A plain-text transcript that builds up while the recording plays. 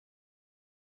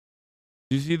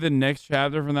Did you see the next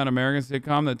chapter from that American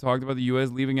sitcom that talked about the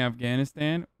U.S. leaving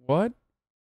Afghanistan? What?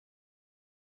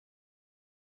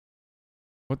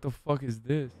 What the fuck is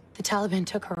this? The Taliban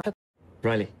took Herat.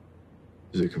 Riley,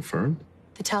 is it confirmed?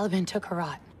 The Taliban took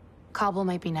Herat. Kabul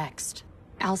might be next.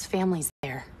 Al's family's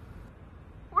there.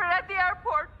 We're at the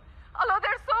airport. Although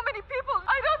there's so many people,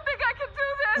 I don't think I can do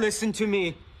this. Listen to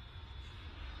me.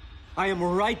 I am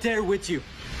right there with you.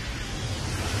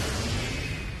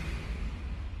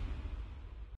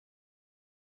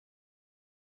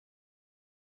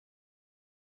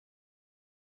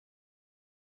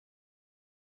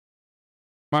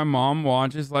 My mom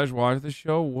watches / watch the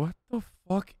show. What the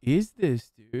fuck is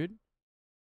this, dude?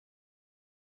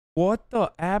 What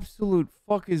the absolute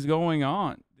fuck is going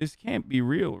on? This can't be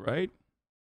real, right?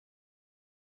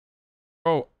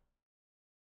 Bro.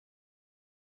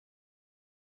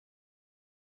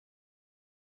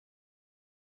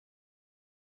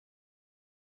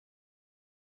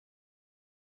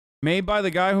 Made by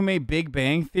the guy who made Big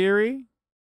Bang Theory?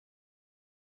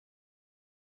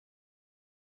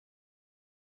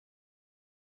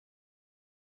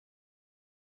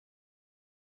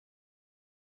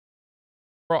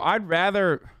 Bro, I'd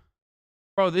rather...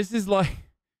 Bro, this is like...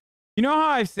 You know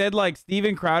how I've said, like,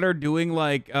 Steven Crowder doing,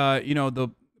 like, you know, the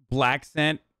black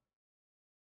scent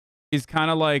is kind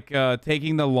of like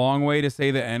taking the long way to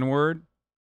say the N-word?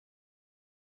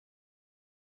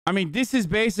 I mean, this is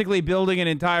basically building an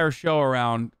entire show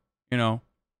around, you know,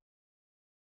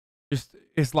 just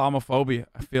Islamophobia,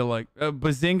 I feel like. A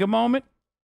Bazinga moment?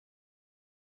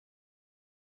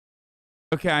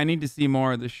 Okay, I need to see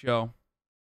more of this show.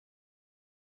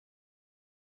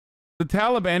 The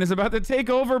Taliban is about to take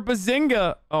over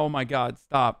Bazinga. Oh my God,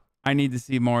 stop. I need to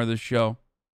see more of this show.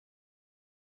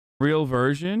 Real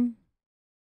version?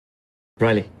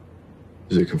 Riley,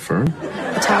 is it confirmed?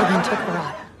 The Taliban took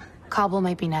Herat. Kabul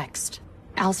might be next.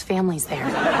 Al's family's there.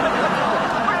 We're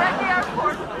at the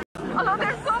airport. Although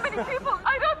there's so many people,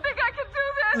 I don't think I can do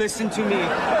this. Listen to me.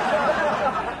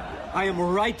 I am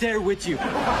right there with you.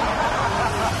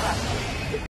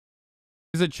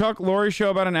 There's a Chuck Lorre show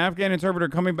about an Afghan interpreter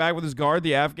coming back with his guard.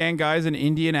 The Afghan guy is an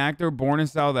Indian actor born in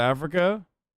South Africa.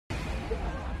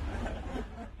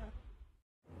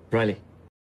 Riley.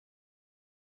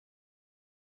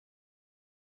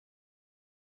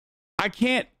 I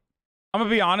can't. I'm gonna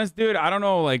be honest, dude. I don't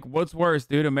know, like, what's worse,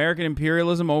 dude? American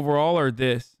imperialism overall or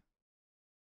this?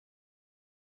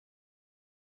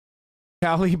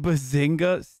 Cali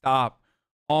Bazinga? Stop.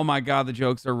 Oh my God, the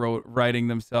jokes are writing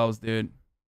themselves, dude.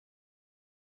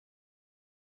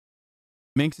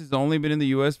 Minx has only been in the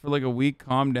U.S. for like a week.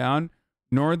 Calm down.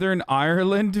 Northern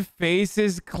Ireland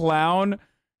faces clown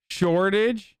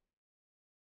shortage.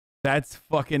 That's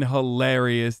fucking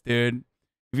hilarious, dude.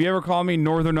 If you ever call me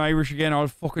Northern Irish again, I'll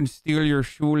fucking steal your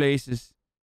shoelaces.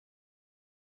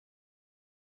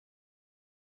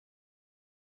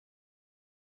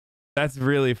 That's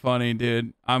really funny,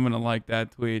 dude. I'm gonna like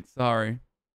that tweet. Sorry.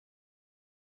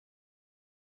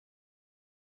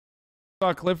 Saw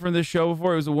a clip from this show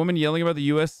before. It was a woman yelling about the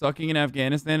U.S. sucking in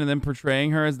Afghanistan and then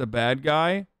portraying her as the bad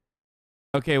guy.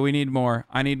 Okay, we need more.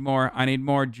 I need more. I need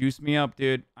more. Juice me up,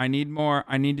 dude. I need more.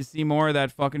 I need to see more of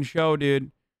that fucking show,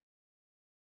 dude.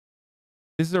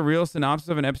 This is a real synopsis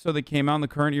of an episode that came out in the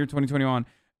current year, 2021.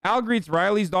 Al greets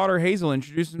Riley's daughter, Hazel,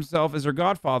 introduces himself as her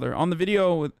godfather. On the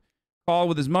video call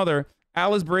with his mother,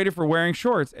 Al is berated for wearing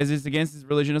shorts, as it's against his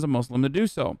religion as a Muslim to do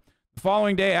so. The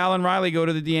following day, Al and Riley go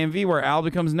to the DMV, where Al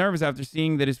becomes nervous after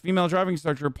seeing that his female driving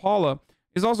instructor, Paula,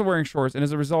 is also wearing shorts, and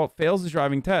as a result, fails his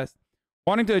driving test.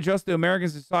 Wanting to adjust to American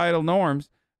societal norms,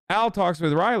 Al talks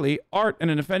with Riley, Art,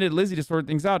 and an offended Lizzie to sort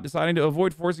things out, deciding to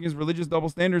avoid forcing his religious double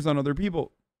standards on other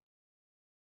people.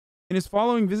 In his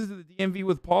following visit to the DMV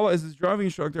with Paula as his driving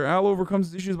instructor, Al overcomes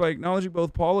his issues by acknowledging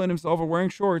both Paula and himself are wearing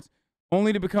shorts,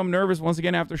 only to become nervous once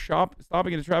again after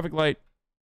stopping at a traffic light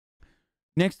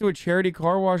next to a charity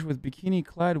car wash with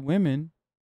bikini-clad women.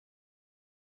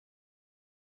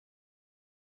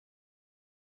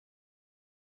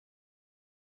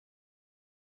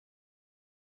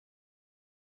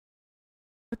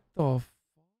 What the fuck?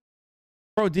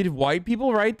 Bro, did white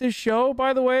people write this show,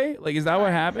 by the way? Like, is that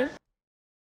what happened?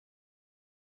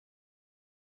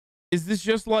 Is this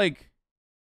just like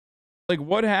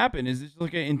what happened? Is this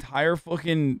like an entire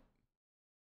fucking,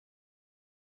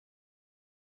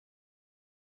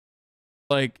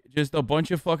 like, just a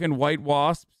bunch of fucking white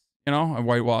wasps, you know,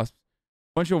 white wasps,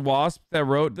 bunch of wasps that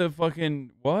wrote the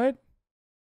fucking, what?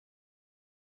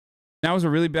 That was a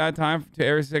really bad time to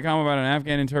air a sitcom about an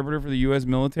Afghan interpreter for the U.S.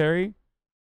 military.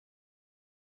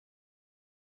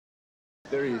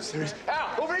 There he is. There he is.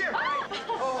 Ow, over here!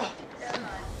 Oh.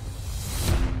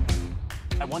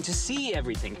 want to see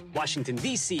everything. Washington,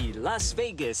 D.C., Las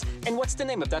Vegas. And what's the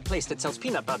name of that place that sells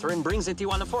peanut butter and brings it to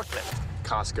you on a forklift?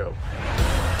 Costco.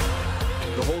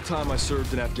 The whole time I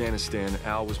served in Afghanistan,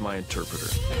 Al was my interpreter.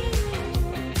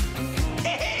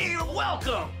 Hey,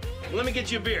 welcome! Let me get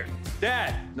you a beer.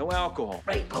 Dad, no alcohol.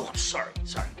 Right, oh, I'm sorry.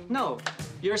 No,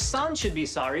 your son should be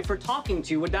sorry for talking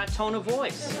to you with that tone of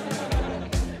voice.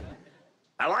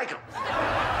 I like him.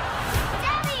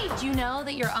 Daddy! Do you know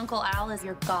that your Uncle Al is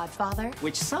your godfather?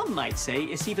 Which some might say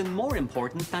is even more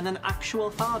important than an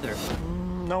actual father.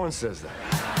 No one says that.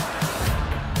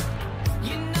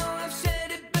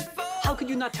 How could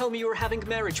you not tell me you were having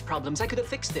marriage problems? I could have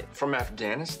fixed it. From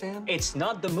Afghanistan? It's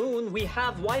not the moon. We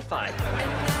have Wi-Fi.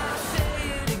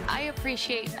 I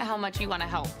appreciate how much you want to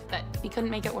help, but we couldn't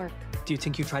make it work. Do you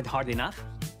think you tried hard enough?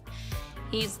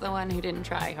 He's the one who didn't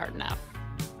try hard enough.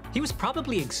 He was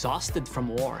probably exhausted from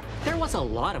war. There was a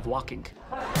lot of walking.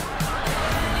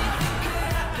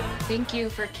 Thank you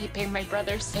for keeping my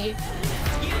brother safe.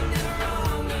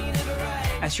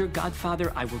 As your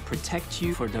godfather, I will protect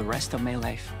you for the rest of my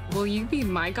life. Will you be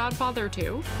my godfather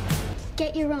too?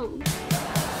 Get your own.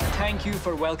 Thank you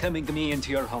for welcoming me into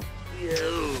your home. Yo,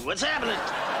 what's happening?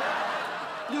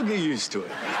 You'll get used to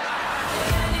it.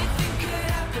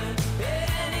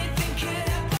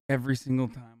 Every single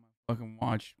time I fucking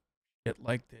watch shit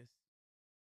like this,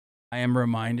 I am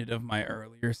reminded of my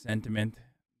earlier sentiment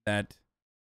that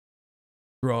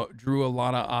drew a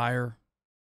lot of ire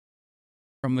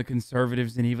from the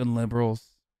conservatives and even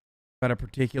liberals about a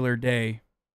particular day.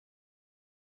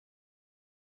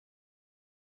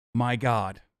 My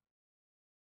God.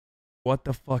 What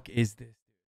the fuck is this?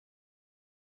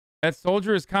 That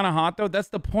soldier is kind of hot, though. That's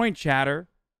the point, chatter.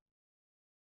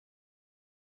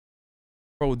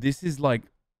 Bro, this is like...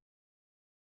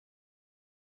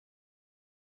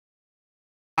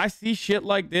 I see shit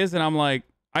like this, and I'm like...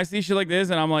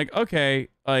 okay,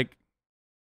 like...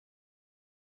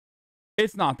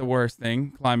 It's not the worst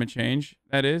thing, climate change.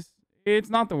 That is. It's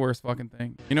not the worst fucking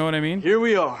thing. You know what I mean? Here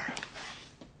we are.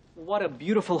 What a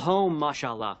beautiful home,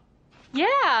 mashallah.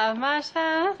 Yeah,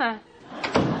 mashallah.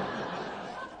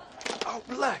 Oh,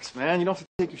 relax, man. You don't have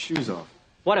to take your shoes off.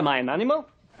 What am I, an animal?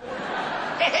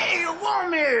 Hey, you're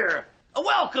warm here.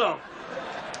 Welcome.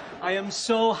 I am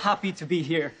so happy to be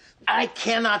here. I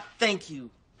cannot thank you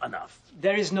enough.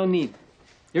 There is no need.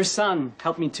 Your son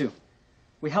helped me too.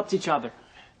 We helped each other.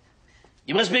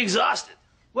 You must be exhausted.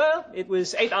 Well, it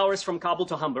was 8 hours from Kabul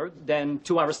to Hamburg, then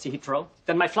 2 hours to Heathrow.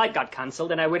 Then my flight got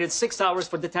canceled, and I waited 6 hours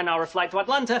for the 10-hour flight to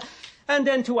Atlanta, and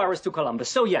then 2 hours to Columbus.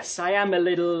 So yes, I am a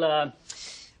little,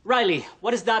 Riley,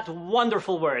 what is that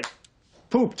wonderful word?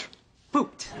 Pooped.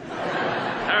 Pooped. All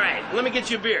right, let me get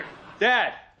you a beer.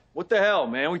 Dad, what the hell,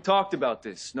 man? We talked about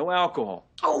this. No alcohol.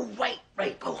 Oh, right.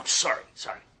 Oh, I'm sorry.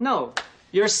 No,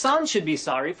 your son should be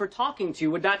sorry for talking to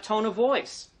you with that tone of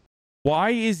voice.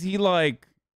 Why is he like...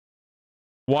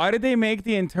 Why did they make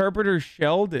the interpreter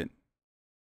Sheldon?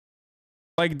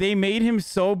 Like, they made him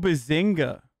so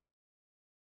bazinga.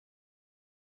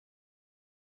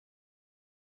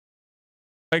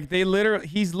 Like,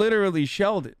 he's literally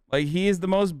Sheldon. Like, he is the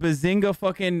most bazinga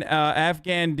fucking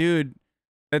Afghan dude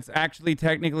that's actually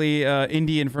technically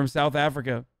Indian from South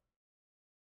Africa.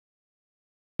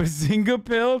 Bazinga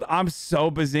pilled? I'm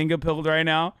so bazinga pilled right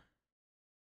now.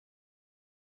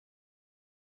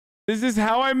 This is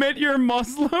how I met your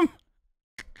Muslim?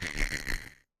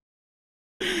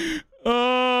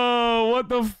 Oh, what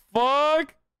the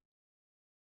fuck?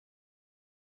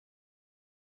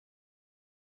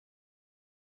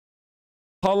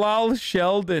 Halal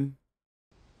Sheldon.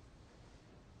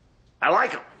 I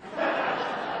like him.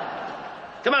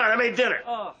 Come on, I made dinner.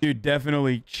 Dude,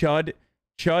 definitely. Chud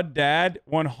dad,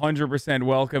 100%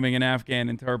 welcoming an Afghan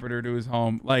interpreter to his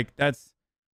home. Like, that's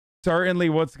certainly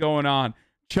what's going on.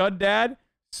 Chud dad,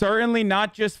 certainly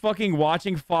not just fucking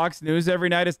watching Fox News every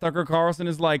night as Tucker Carlson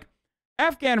is like,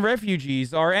 Afghan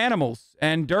refugees are animals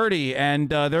and dirty and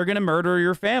they're going to murder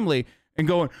your family. And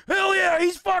going, hell yeah,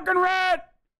 he's fucking right.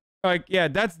 Like, yeah,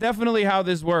 that's definitely how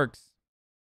this works.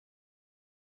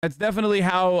 That's definitely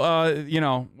how, you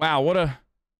know, wow, what a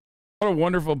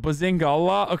wonderful bazinga.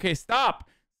 Allah. Okay, stop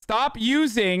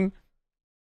putting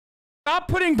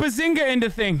bazinga into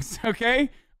things,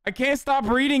 okay? I can't stop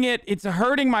reading it. It's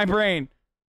hurting my brain.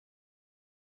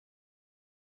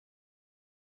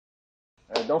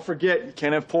 Don't forget, you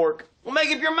can't have pork. Well,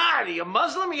 make up your mind. Are you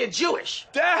Muslim or you Jewish?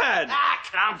 Dad!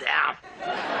 Calm down.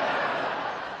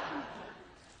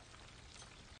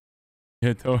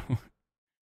 Yeah, totally.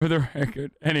 For the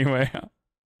record. Anyway,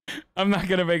 I'm not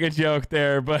going to make a joke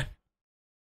there, but...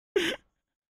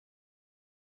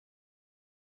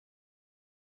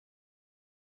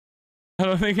 I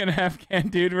don't think an Afghan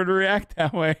dude would react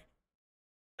that way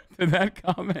to that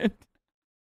comment.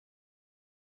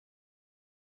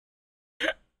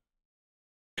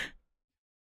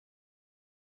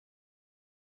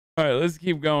 All right, let's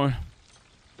keep going.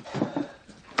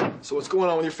 So what's going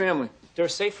on with your family? They're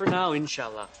safe for now,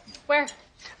 inshallah. Where?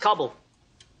 Kabul.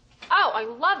 Oh, I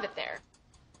love it there.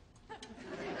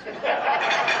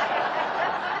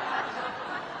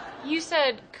 You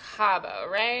said Cabo,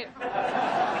 right?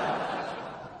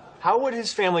 How would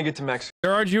his family get to Mexico?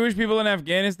 There are Jewish people in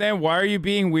Afghanistan. Why are you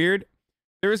being weird?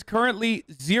 There is currently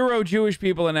 0 Jewish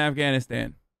people in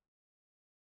Afghanistan.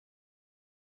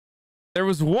 There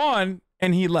was 1,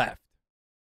 and he left.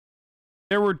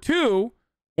 There were 2.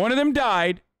 One of them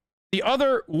died. The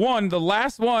other one, the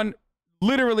last one,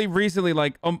 literally recently,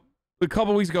 like a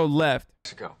couple weeks ago, left.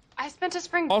 Mexico. I spent a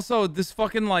spring. Also, this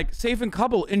fucking like safe in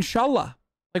Kabul, inshallah.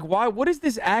 Like, why? What is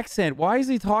this accent? Why is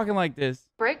he talking like this?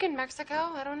 Break in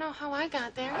Mexico? I don't know how I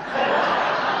got there.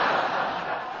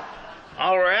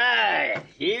 All right,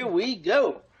 here we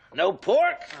go. No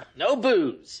pork, no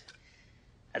booze.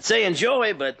 I'd say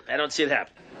enjoy, but I don't see it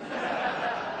happen.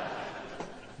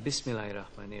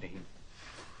 Bismillahirrahmanirrahim.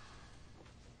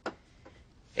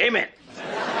 Amen.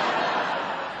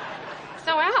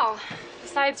 So, Al,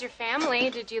 besides your family,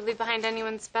 did you leave behind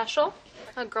anyone special?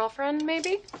 A girlfriend,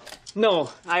 maybe? No,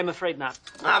 I'm afraid not.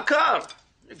 How come?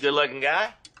 You're a good-looking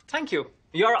guy. Thank you.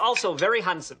 You're also very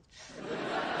handsome.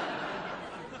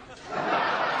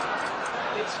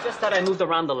 It's just that I moved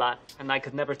around a lot, and I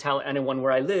could never tell anyone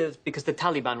where I lived because the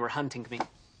Taliban were hunting me.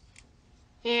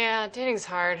 Yeah, dating's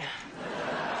hard.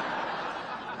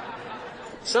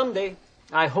 Someday,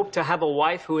 I hope to have a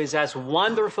wife who is as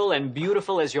wonderful and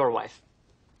beautiful as your wife.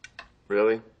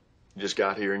 Really? You just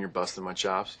got here and you're busting my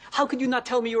chops? How could you not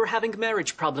tell me you were having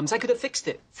marriage problems? I could have fixed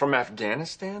it. From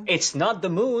Afghanistan? It's not the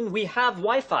moon. We have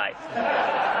Wi-Fi.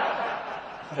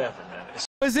 Whatever, man.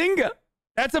 Bazinga.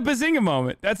 That's a Bazinga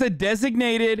moment. That's a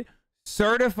designated,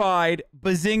 certified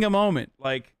Bazinga moment.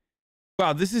 Like,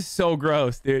 wow, this is so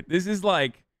gross, dude. This is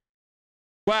like,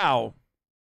 wow.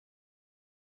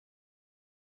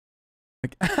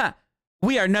 Like,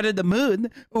 we are not at the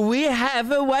moon. We have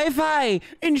a Wi-Fi.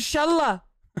 Inshallah.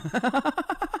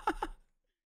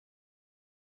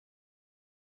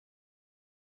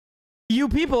 You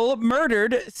people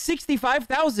murdered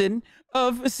 65,000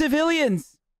 of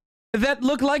civilians that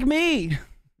look like me.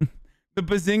 The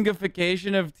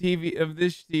bazingification of TV, of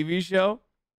this TV show.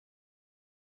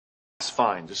 It's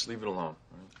fine. Just leave it alone.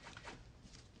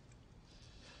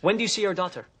 When do you see your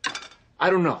daughter? I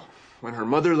don't know. When her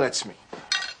mother lets me.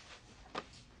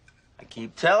 I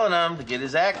keep telling him to get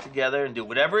his act together and do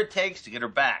whatever it takes to get her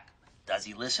back. Does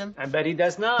he listen? I bet he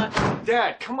does not.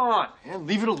 Dad, come on, man.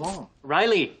 Leave it alone.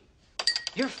 Riley,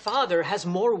 your father has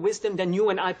more wisdom than you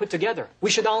and I put together. We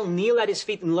should all kneel at his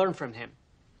feet and learn from him.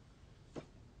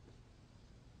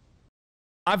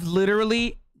 I've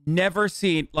literally never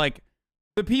seen, like,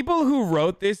 the people who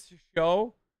wrote this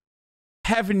show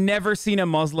have never seen a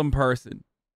Muslim person.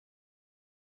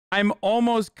 I'm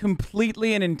almost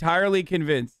completely and entirely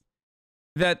convinced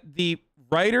that the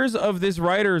writers of this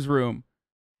writer's room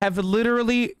have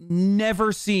literally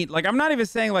never seen, like, I'm not even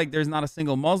saying like there's not a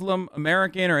single Muslim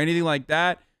American or anything like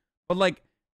that, but like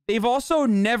they've also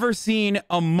never seen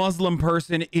a Muslim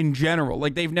person in general.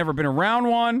 Like they've never been around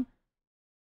one.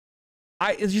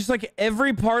 It's just like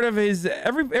every part of his,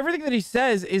 everything that he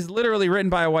says is literally written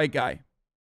by a white guy.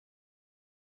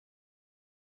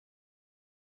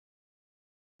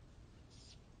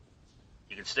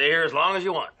 You can stay here as long as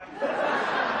you want.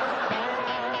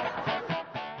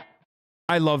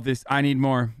 I love this. I need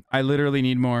more. I literally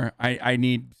need more. I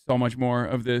need so much more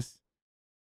of this.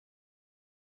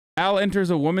 Al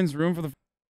enters a woman's room for the...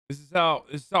 This is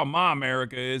how my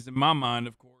America is in my mind,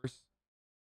 of course.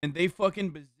 And they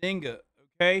fucking bazinga,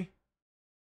 okay?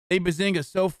 They bazinga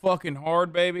so fucking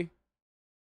hard, baby.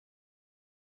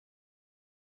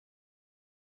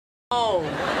 Oh.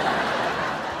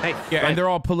 Hey, yeah, and they're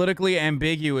all politically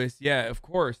ambiguous. Yeah, of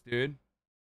course, dude.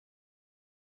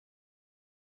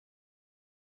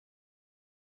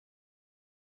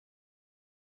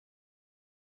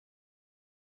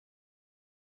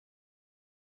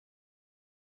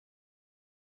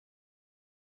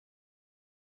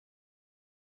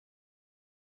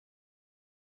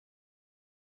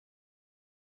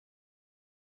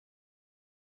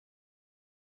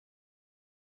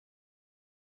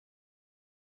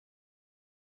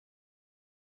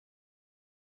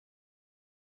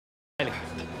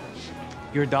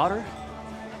 Your daughter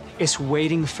is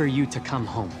waiting for you to come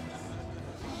home.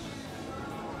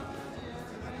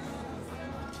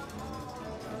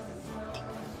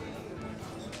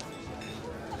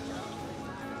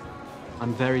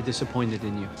 I'm very disappointed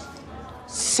in you.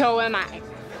 So am I.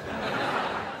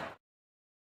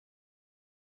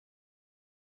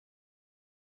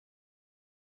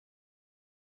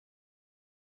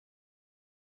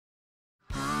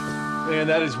 Man,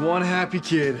 that is one happy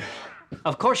kid.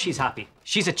 Of course she's happy.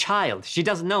 She's a child. She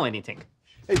doesn't know anything.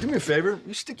 Hey, do me a favor.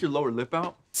 You stick your lower lip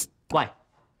out. Why?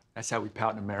 That's how we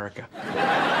pout in America.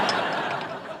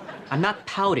 I'm not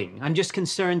pouting. I'm just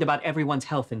concerned about everyone's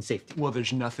health and safety. Well,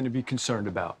 there's nothing to be concerned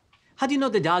about. How do you know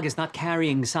the dog is not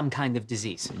carrying some kind of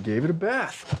disease? You gave it a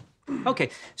bath. Okay,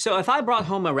 so if I brought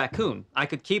home a raccoon, I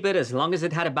could keep it as long as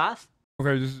it had a bath?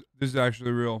 Okay, this is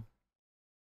actually real.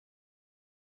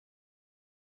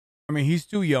 I mean, he's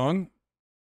too young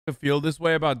to feel this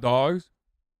way about dogs.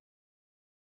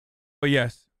 But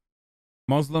yes,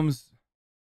 Muslims,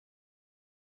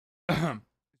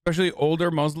 especially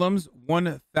older Muslims,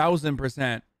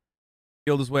 1000%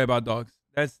 feel this way about dogs.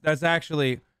 That's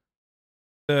actually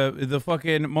the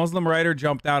fucking Muslim writer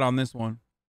jumped out on this one.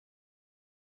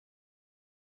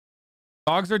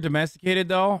 Dogs are domesticated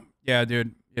though? Yeah,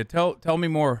 dude. Yeah, tell me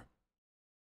more.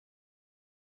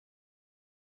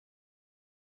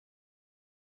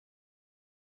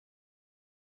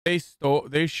 This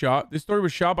story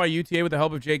was shot by UTA with the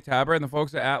help of Jake Tapper and the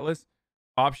folks at Atlas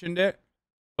optioned it.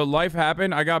 But life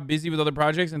happened. I got busy with other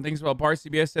projects and things fell apart.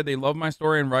 CBS said they loved my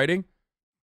story and writing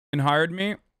and hired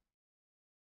me.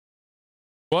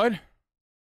 What?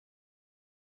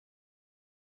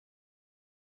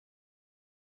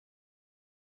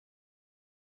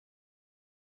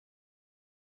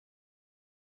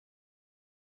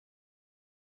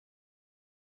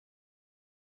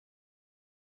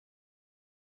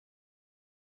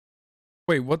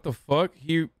 Wait, what the fuck?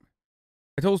 I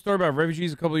told a story about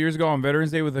refugees a couple of years ago on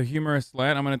Veterans Day with a humorous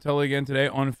slant. I'm going to tell it again today,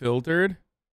 unfiltered.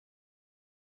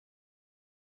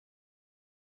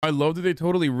 I love that they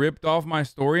totally ripped off my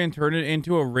story and turned it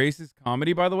into a racist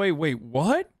comedy, by the way. Wait,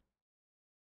 what?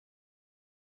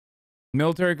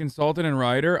 Military consultant and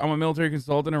writer. I'm a military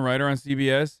consultant and writer on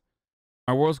CBS.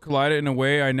 Our worlds collided in a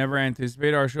way I never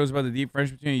anticipated. Our show's about the deep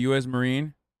friendship between a U.S.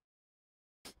 Marine.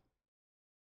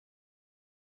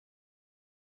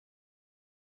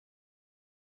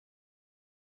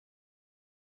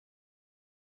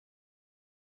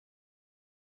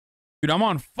 Dude, I'm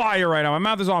on fire right now. My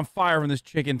mouth is on fire from this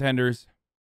chicken tenders.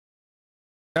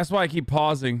 That's why I keep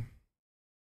pausing.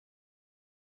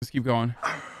 Let's keep going.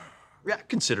 Yeah,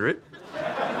 consider it.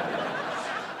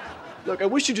 Look, I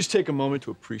wish you'd just take a moment to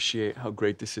appreciate how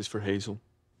great this is for Hazel.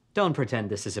 Don't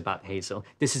pretend this is about Hazel.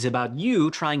 This is about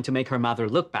you trying to make her mother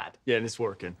look bad. Yeah, and it's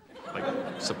working. Like,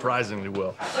 surprisingly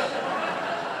well.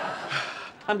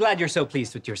 I'm glad you're so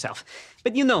pleased with yourself.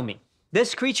 But you know me.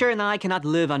 This creature and I cannot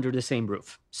live under the same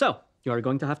roof. So, you are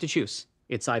going to have to choose.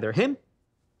 It's either him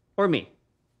or me.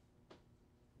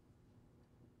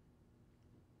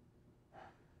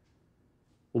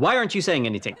 Why aren't you saying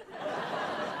anything?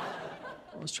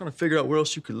 I was trying to figure out where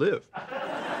else you could live.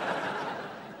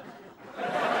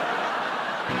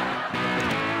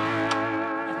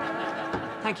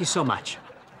 Thank you so much.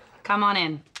 Come on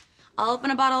in. I'll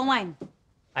open a bottle of wine.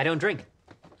 I don't drink.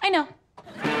 I know.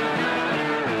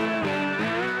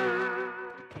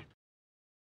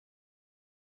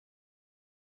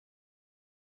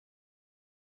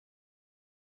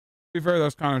 To be fair,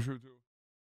 that's kind of true too.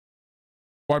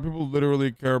 White people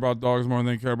literally care about dogs more than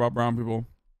they care about brown people.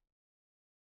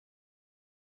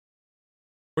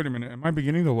 Wait a minute, am I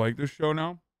beginning to like this show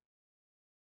now?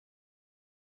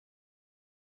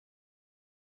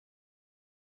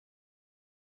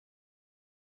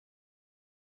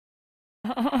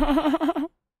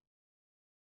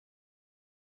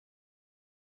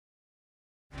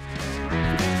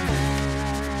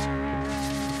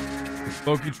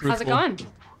 Loki truthful. How's it going?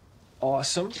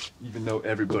 Awesome, even though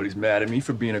everybody's mad at me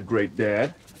for being a great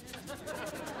dad.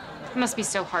 It must be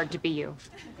so hard to be you.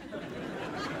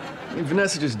 I mean,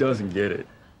 Vanessa just doesn't get it.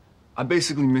 I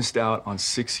basically missed out on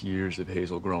 6 years of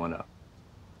Hazel growing up.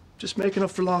 Just making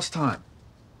up for lost time.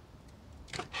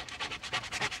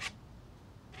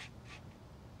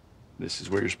 This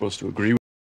is where you're supposed to agree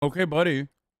Okay, buddy.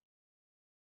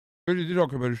 You did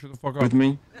okay, buddy. Shut the fuck up. with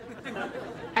me,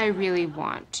 I really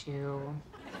want to.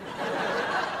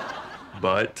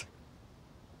 but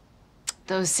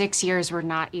Those 6 years were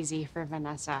not easy for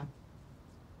Vanessa.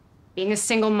 Being a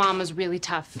single mom was really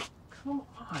tough. come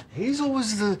on. Hazel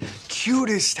was the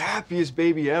cutest, happiest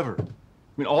baby ever. I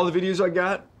mean, all the videos I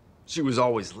got, she was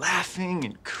always laughing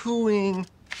and cooing.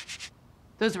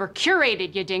 Those were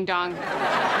curated, you ding-dong.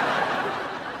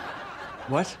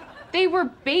 What? They were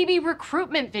baby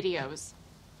recruitment videos.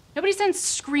 Nobody sends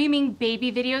screaming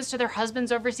baby videos to their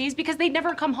husbands overseas because they'd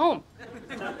never come home.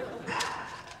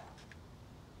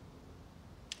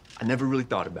 I never really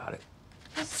thought about it.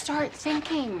 Just start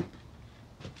thinking.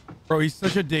 Bro, he's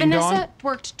such a ding dong. Vanessa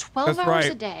worked 12 hours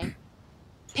a day,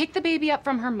 picked the baby up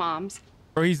from her mom's.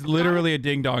 Bro, he's literally a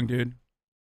ding dong, dude.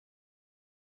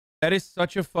 That is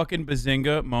such a fucking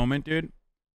bazinga moment, dude.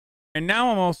 And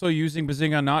now I'm also using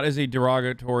bazinga not as a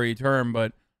derogatory term,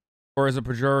 but or as a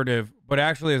pejorative, but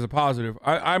actually as a positive.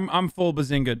 I'm full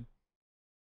bazinga.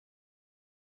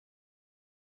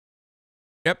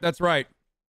 Yep, that's right.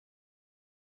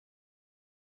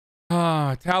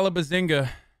 Ah, Talibazinga.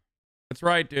 That's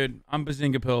right, dude. I'm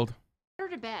bazinga pilled. Put her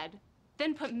to bed,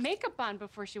 then put makeup on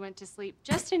before she went to sleep,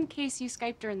 just in case you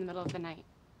Skyped her in the middle of the night.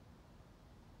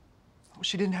 Well,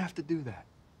 she didn't have to do that.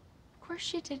 Of course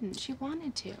she didn't. She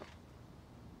wanted to.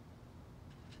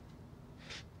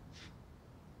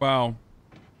 Wow.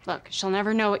 Look, she'll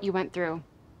never know what you went through.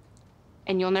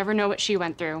 And you'll never know what she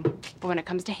went through. But when it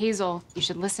comes to Hazel, you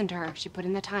should listen to her. She put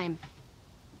in the time.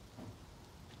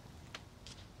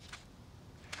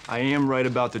 I am right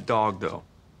about the dog, though.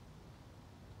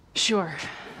 Sure.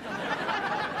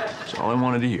 That's all I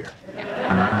wanted to hear.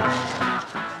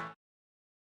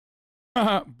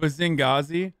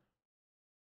 Bazingazi.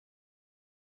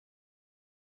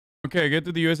 Okay, I get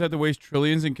that the U.S. had to waste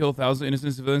trillions and kill thousands of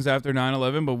innocent civilians after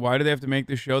 9/11, but why do they have to make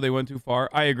this show? They went too far.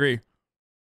 I agree.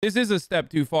 This is a step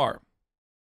too far.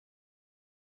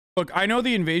 Look, I know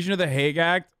the Invasion of the Hague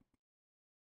Act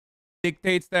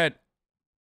dictates that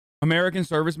American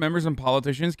service members and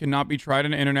politicians cannot be tried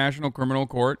in an international criminal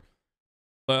court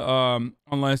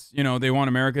unless, you know, they want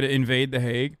America to invade the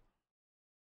Hague.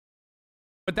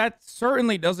 But that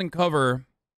certainly doesn't cover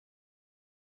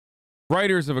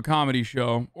writers of a comedy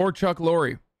show or Chuck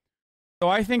Lorre. So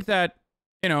I think that,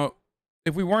 you know,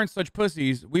 if we weren't such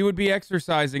pussies, we would be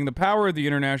exercising the power of the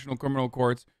international criminal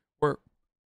courts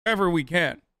wherever we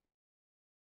can.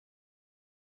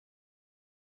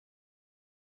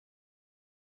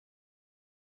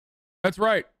 That's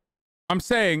right. I'm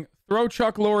saying throw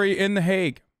Chuck Lorre in the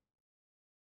Hague.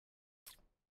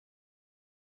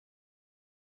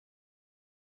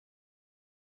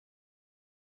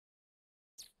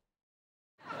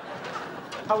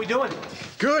 How we doing?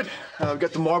 Good. I've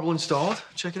got the marble installed.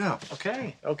 Check it out.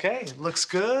 Okay, okay. Looks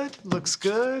good, looks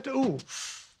good. Ooh,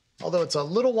 although it's a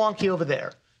little wonky over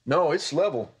there. No, it's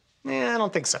level. Yeah, I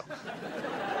don't think so.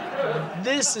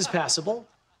 This is passable.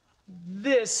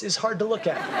 This is hard to look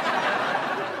at.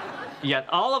 Yet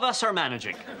all of us are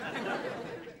managing.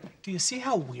 Do you see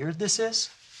how weird this is?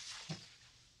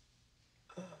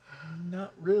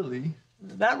 Not really.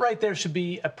 That right there should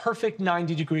be a perfect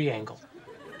 90-degree angle.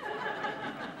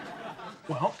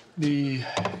 Well, the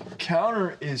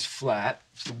counter is flat.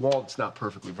 It's the wall that's not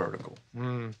perfectly vertical.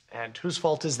 And whose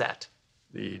fault is that?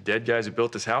 The dead guys who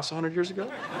built this house 100 years ago?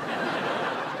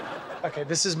 Okay,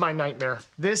 this is my nightmare.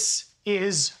 This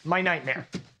is my nightmare.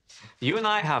 You and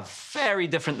I have very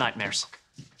different nightmares.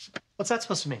 What's that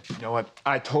supposed to mean? You know what?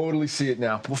 I totally see it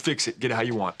now. We'll fix it. Get it how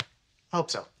you want. I hope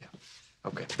so. Yeah.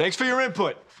 Okay. Thanks for your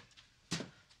input.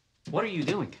 What are you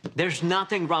doing? There's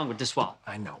nothing wrong with this wall.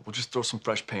 I know. We'll just throw some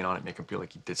fresh paint on it, make him feel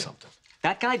like he did something.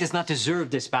 That guy does not deserve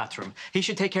this bathroom. He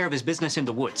should take care of his business in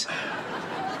the woods.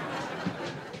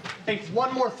 Hey,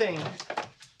 one more thing.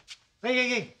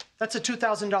 Hey. That's a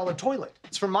 $2,000 toilet.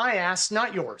 It's for my ass,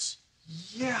 not yours.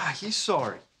 Yeah, he's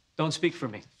sorry. Don't speak for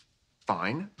me.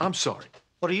 Fine. I'm sorry.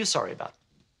 What are you sorry about?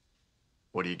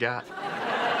 What do you got?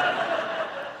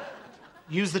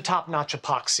 Use the top-notch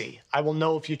epoxy. I will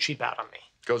know if you cheap out on me.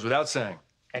 Goes without saying.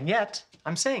 And yet,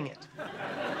 I'm saying it.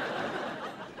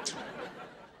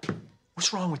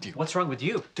 What's wrong with you? What's wrong with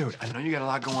you? Dude, I know you got a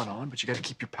lot going on, but you got to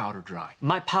keep your powder dry.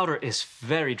 My powder is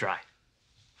very dry.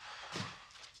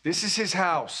 This is his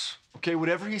house. Okay,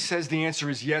 whatever he says, the answer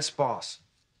is yes, boss.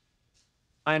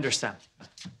 I understand.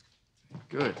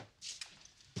 Good.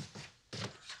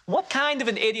 What kind of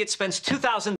an idiot spends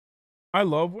 $2,000? I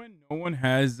love when no one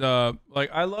has, I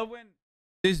love when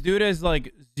this dude has,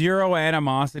 like, zero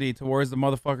animosity towards the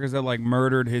motherfuckers that, like,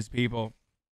 murdered his people.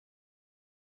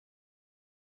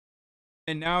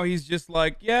 And now he's just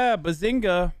like, yeah,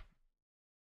 bazinga.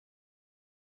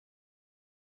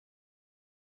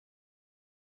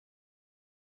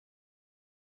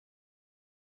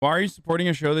 Why are you supporting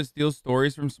a show that steals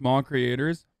stories from small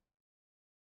creators?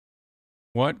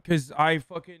 What? Because I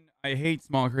hate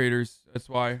small creators. That's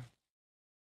why.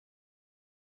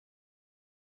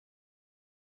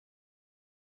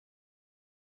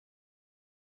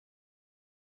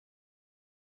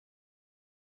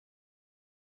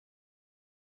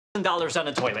 $1,000 on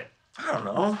a toilet. I don't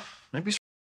know. Maybe.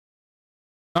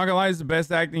 Not gonna lie, it's the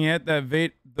best acting yet.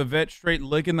 That the vet straight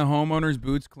licking the homeowner's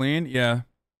boots clean. Yeah.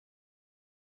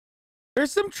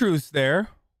 There's some truths there.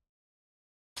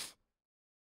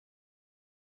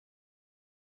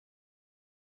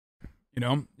 You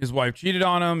know, his wife cheated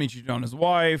on him. He cheated on his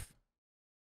wife.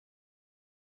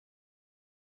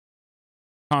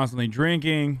 Constantly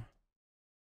drinking.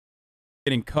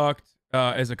 Getting cucked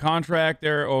as a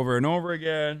contractor over and over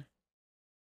again.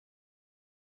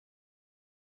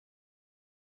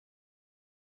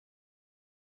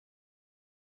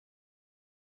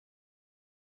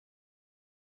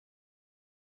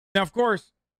 Now, of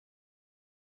course,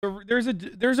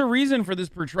 there's a reason for this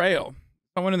portrayal.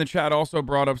 Someone in the chat also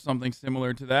brought up something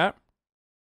similar to that.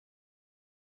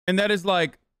 And that is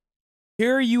like,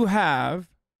 here you have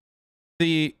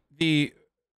the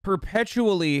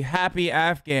perpetually happy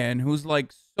Afghan who's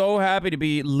like so happy to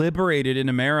be liberated in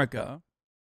America.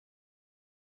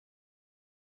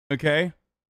 Okay?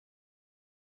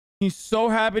 He's so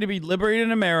happy to be liberated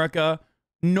in America,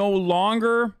 no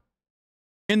longer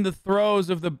in the throes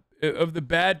of the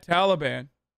bad Taliban.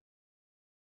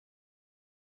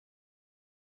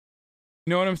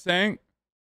 You know what I'm saying?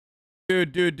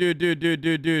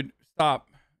 Dude. Stop.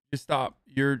 Just stop.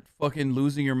 You're fucking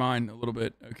losing your mind a little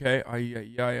bit, okay? I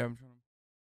am.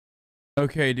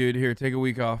 Okay, dude. Here, take a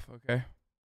week off, okay?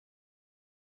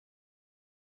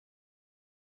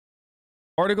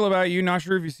 Article about you. Not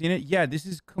sure if you've seen it. Yeah, this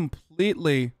is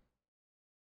completely...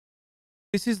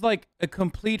 This is like a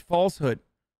complete falsehood.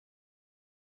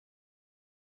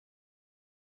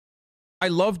 I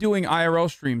love doing IRL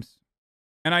streams.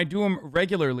 And I do them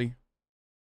regularly.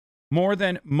 More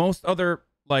than most other,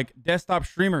 like, desktop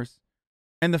streamers.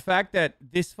 And the fact that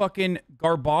this fucking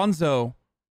garbanzo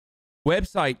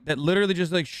website that literally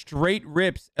just, like, straight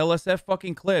rips LSF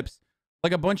fucking clips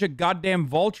like a bunch of goddamn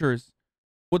vultures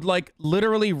would, like,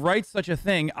 literally write such a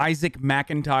thing, Isaac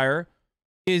McIntyre,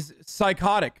 is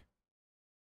psychotic.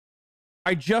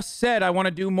 I just said I want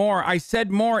to do more. I said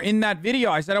more in that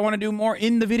video. I said I want to do more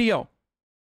in the video.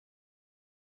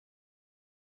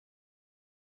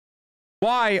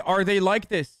 Why are they like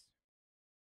this?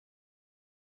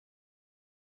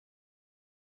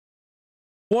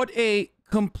 What a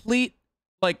complete,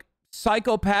 like,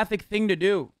 psychopathic thing to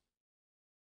do.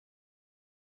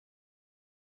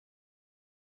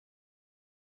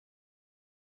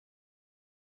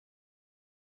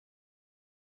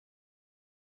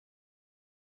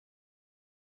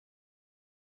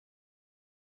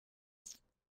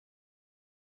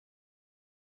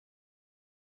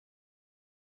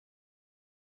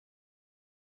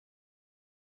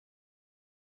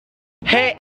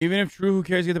 Hey. Even if true, who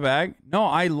cares? Get the bag. No,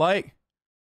 I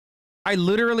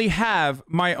literally have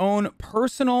my own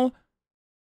personal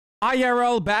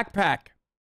IRL backpack.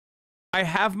 I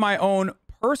have my own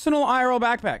personal IRL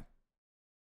backpack.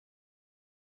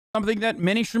 Something that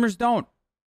many streamers don't.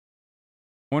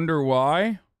 Wonder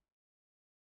why?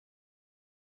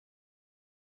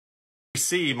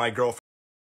 See, my girlfriend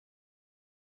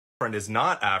is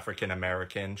not African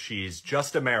American. She's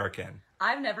just American.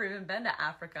 I've never even been to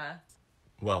Africa.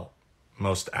 Well,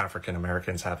 most African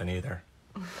Americans haven't either.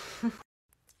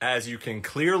 As you can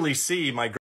clearly see,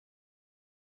 my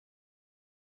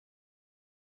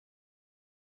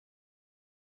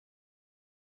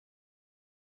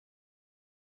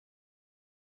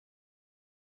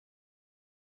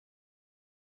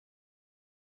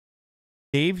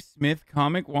Dave Smith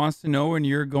comic wants to know when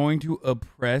you're going to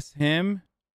oppress him.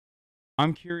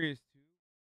 I'm curious too.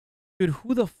 Dude,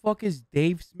 who the fuck is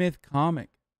Dave Smith comic?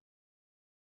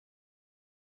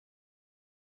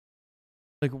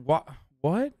 Like, what?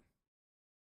 What?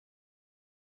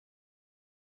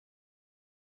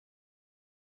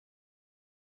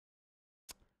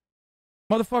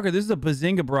 Motherfucker, this is a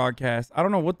Bazinga broadcast. I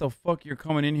don't know what the fuck you're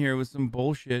coming in here with some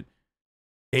bullshit.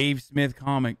 Dave Smith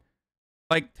comic.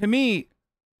 Like, to me,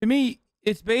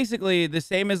 it's basically the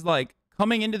same as, like,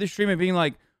 coming into the stream and being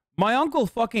like, my uncle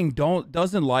fucking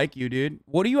doesn't like you, dude.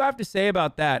 What do you have to say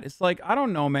about that? It's like, I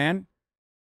don't know, man.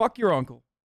 Fuck your uncle.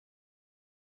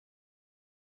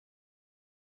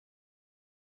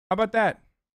 How about that?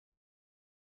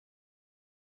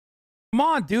 Come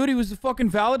on, dude. He was a fucking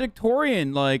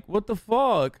valedictorian. Like, what the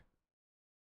fuck?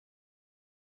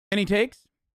 Any takes?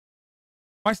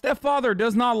 My stepfather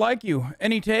does not like you.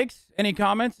 Any takes? Any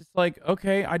comments? It's like,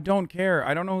 okay, I don't care.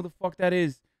 I don't know who the fuck that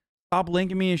is. Stop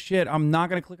linking me as shit. I'm not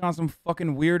going to click on some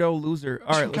fucking weirdo loser.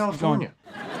 All right, let's keep going.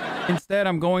 Instead,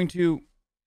 I'm going to...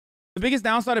 The biggest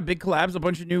downside of big collabs, a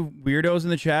bunch of new weirdos in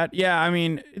the chat. Yeah, I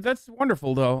mean, that's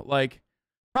wonderful, though. Like...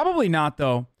 Probably not,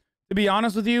 though. To be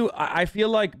honest with you, I feel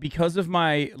like because of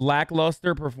my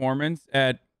lackluster performance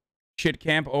at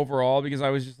SHITCAMP overall, because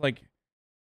I was just like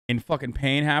in fucking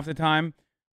pain half the time.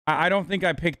 I don't think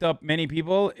I picked up many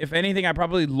people. If anything, I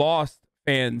probably lost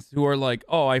fans who are like,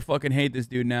 oh, I fucking hate this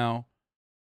dude now.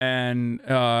 And,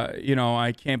 you know,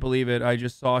 I can't believe it. I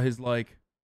just saw his, like,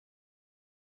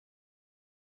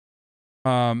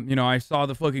 you know, I saw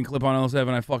the fucking clip on L7.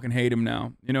 I fucking hate him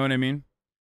now. You know what I mean?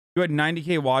 You had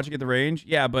 90K watching at the range?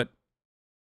 Yeah, but...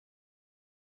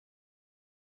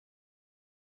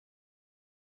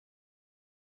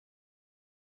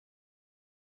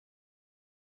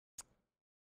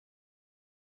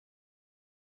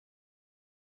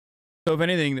 So if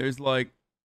anything, there's like...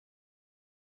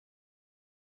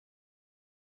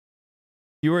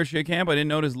 You were at SHITCAMP? I didn't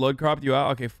notice Lud cropped you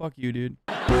out? Okay, fuck you, dude.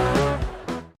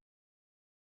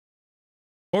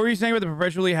 What were you saying about the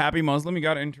perpetually happy Muslim? You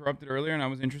got interrupted earlier and I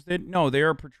was interested. No, they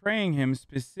are portraying him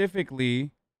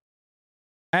specifically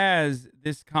as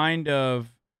this kind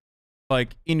of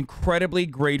like incredibly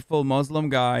grateful Muslim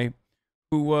guy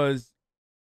who was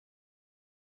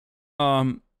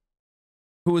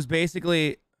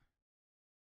basically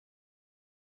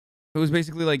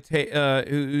like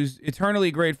who's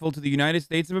eternally grateful to the United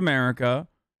States of America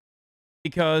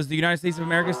because the United States of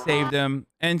America saved him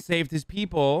and saved his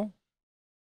people.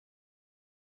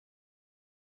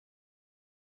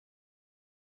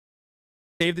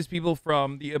 Saved his people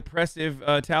from the oppressive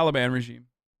Taliban regime.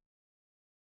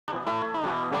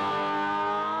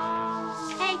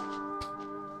 Hey.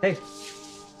 Hey,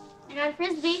 I got a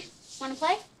frisbee. Want to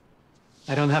play?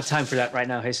 I don't have time for that right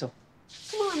now, Hazel.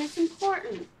 Come on, it's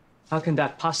important. How can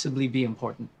that possibly be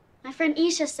important? My friend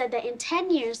Isha said that in 10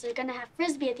 years they're gonna have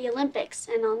frisbee at the Olympics,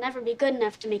 and I'll never be good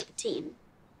enough to make the team.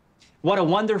 What a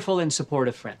wonderful and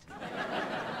supportive friend.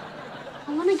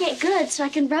 I want to get good so I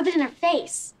can rub it in her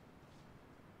face.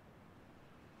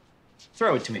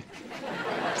 Throw it to me.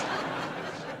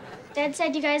 Dad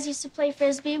said you guys used to play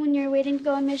frisbee when you were waiting to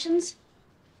go on missions.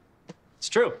 It's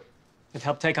true. It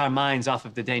helped take our minds off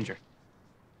of the danger.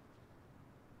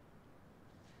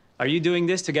 Are you doing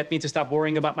this to get me to stop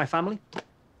worrying about my family?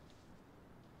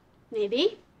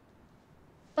 Maybe.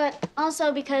 But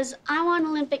also because I want an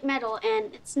Olympic medal,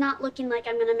 and it's not looking like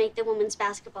I'm gonna make the women's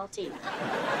basketball team.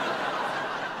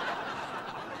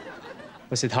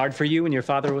 Was it hard for you when your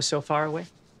father was so far away?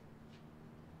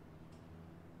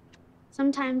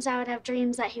 Sometimes I would have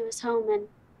dreams that he was home, and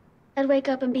I'd wake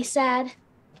up and be sad.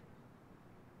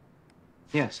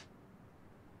 Yes.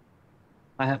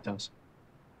 I have those.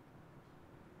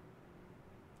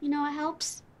 You know what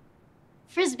helps?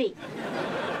 Frisbee.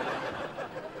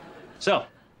 So,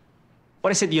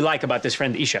 what is it you like about this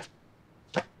friend, Isha?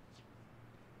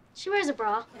 She wears a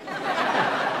bra.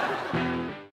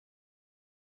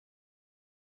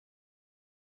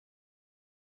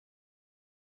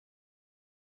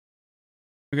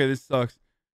 Okay, this sucks.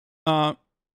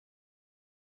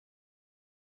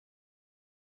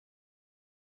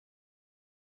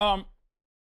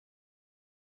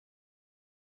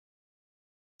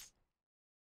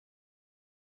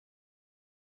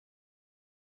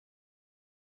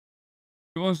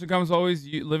 People in sitcoms always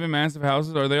live in massive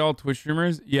houses. Are they all Twitch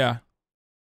streamers? Yeah.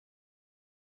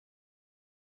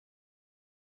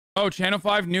 Oh, Channel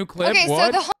 5 new clip. Okay,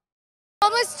 what? so the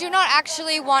homeless do not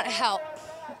actually want help.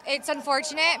 It's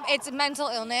unfortunate. It's a mental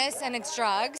illness and it's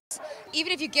drugs.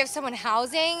 Even if you give someone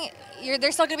housing,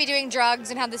 they're still going to be doing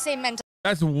drugs and have the same mental.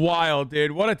 That's wild,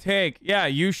 dude. What a take. Yeah,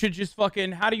 you should just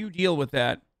fucking... How do you deal with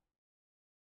that?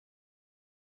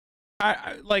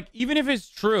 Like, even if it's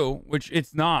true, which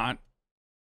it's not.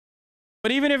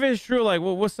 But even if it's true, like,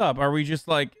 well, what's up? Are we just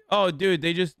like, oh, dude,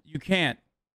 you can't.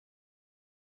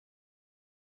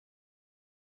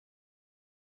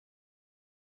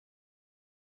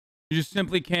 You just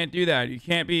simply can't do that. You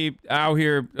can't be out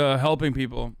here helping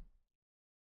people.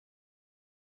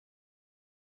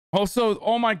 Also,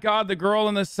 oh my God, the girl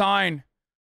in the sign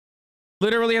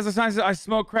literally has a sign that says, I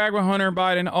smoke crack with Hunter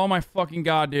Biden. Oh my fucking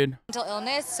God, dude. Mental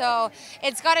illness, so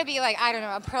it's got to be like, I don't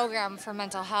know, a program for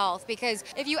mental health. Because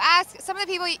if you ask some of the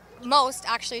people, most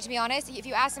actually, to be honest, if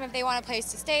you ask them if they want a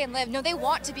place to stay and live, no, they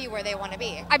want to be where they want to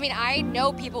be. I mean, I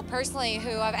know people personally who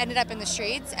have ended up in the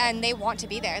streets and they want to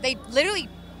be there. They literally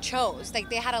chose, like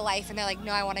they had a life and they're like,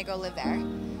 no, I want to go live there.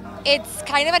 It's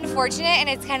kind of unfortunate and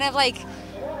it's kind of like,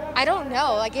 I don't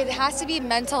know, like it has to be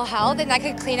mental health and that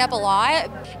could clean up a lot.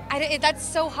 That's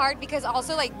so hard because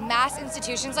also like mass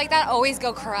institutions like that always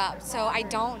go corrupt, so I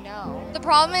don't know. The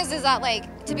problem is that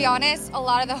like, to be honest, a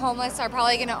lot of the homeless are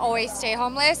probably gonna always stay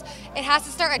homeless. It has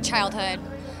to start at childhood.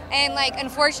 And like,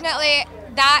 unfortunately,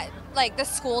 that like the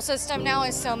school system now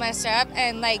is so messed up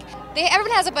and like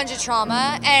everyone has a bunch of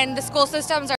trauma and the school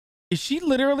systems are. Is she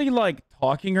literally like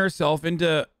talking herself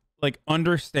into like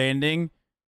understanding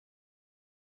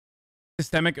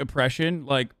systemic oppression,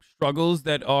 like struggles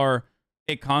that are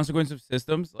a consequence of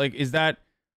systems. Like, is that,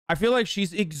 I feel like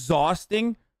she's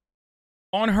exhausting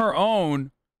on her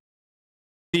own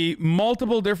the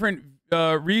multiple different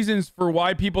reasons for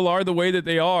why people are the way that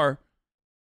they are,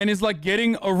 and is like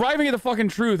arriving at the fucking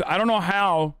truth. I don't know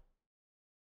how.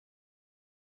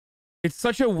 It's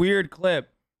such a weird clip.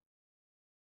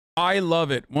 I love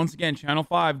it. Once again, Channel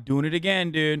 5 doing it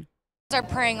again, dude. Are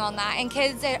preying on that, and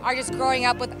kids that are just growing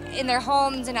up in their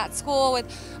homes and at school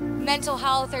with mental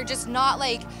health are just they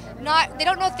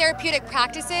don't know therapeutic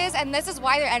practices, and this is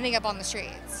why they're ending up on the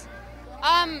streets.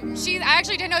 I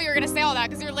actually didn't know you were gonna say all that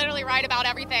because you're literally right about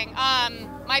everything.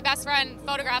 My best friend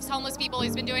photographs homeless people.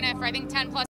 He's been doing it for I think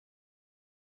 10 plus.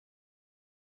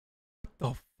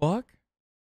 The fuck?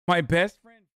 My best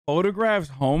friend photographs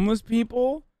homeless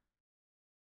people?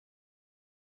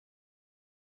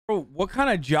 Bro, what kind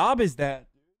of job is that?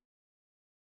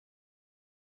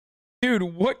 Dude,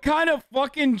 what kind of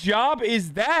fucking job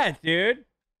is that, dude?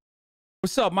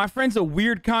 What's up? My friend's a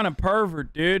weird kind of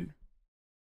pervert, dude.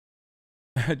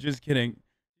 Just kidding.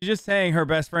 She's just saying her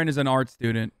best friend is an art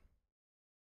student.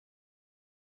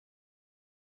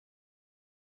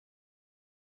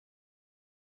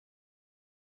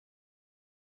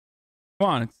 Come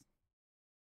on, it's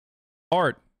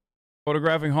art.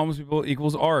 Photographing homeless people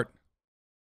equals art.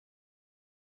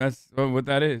 That's what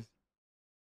that is.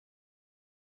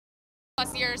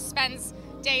 Plus years, spends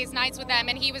days, nights with them,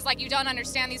 and he was like, you don't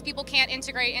understand, these people can't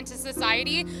integrate into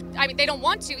society. I mean, they don't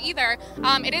want to either.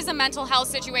 It is a mental health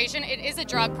situation, it is a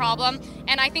drug problem,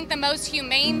 and I think the most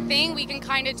humane thing we can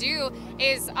kind of do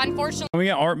is, unfortunately— Can we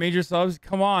get art major subs?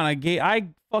 Come on, I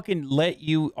fucking let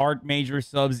you art major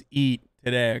subs eat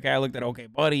today. Okay, I looked at, okay,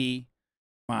 buddy,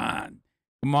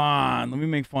 come on, let me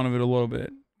make fun of it a little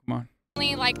bit. Come on.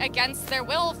 Like against their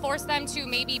will, force them to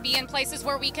maybe be in places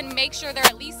where we can make sure they're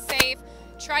at least safe,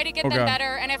 try to get them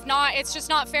better, and if not, it's just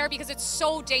not fair because it's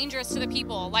so dangerous to the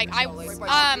people. Like I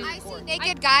see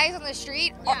naked guys on the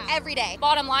street every day.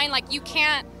 Bottom line, like you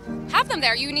can't have them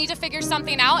there. You need to figure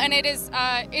something out, and it is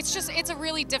it's a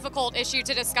really difficult issue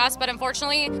to discuss, but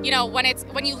unfortunately, you know, when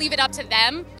you leave it up to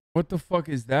them. What the fuck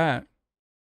is that?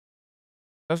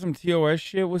 That's some TOS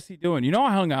shit. What's he doing? You know,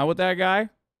 I hung out with that guy.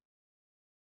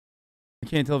 I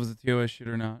can't tell if it's a TOS shit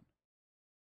or not.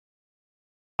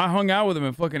 I hung out with him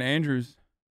at fucking Andrews.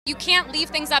 You can't leave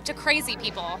things up to crazy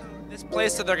people. This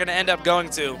place that they're going to end up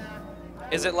going to,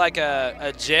 is it like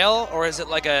a jail, or is it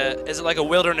like a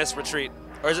wilderness retreat,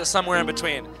 or is it somewhere in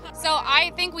between? So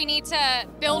I think we need to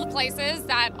build places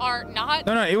that are not—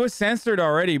 No, it was censored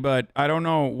already, but I don't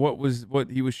know what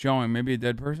he was showing. Maybe a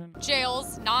dead person?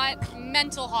 Jails, not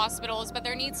mental hospitals, but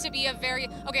there needs to be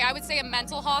I would say a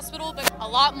mental hospital, but a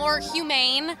lot more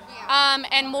humane,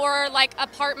 and more like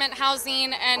apartment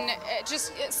housing, and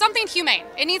just something humane.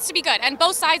 It needs to be good, and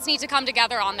both sides need to come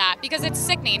together on that because it's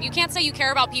sickening. You can't say you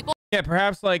care about people. Yeah,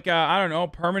 perhaps like, I don't know,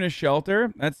 permanent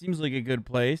shelter. That seems like a good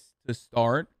place to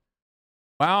start.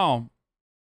 Wow.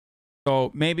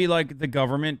 So maybe like the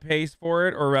government pays for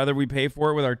it, or rather we pay for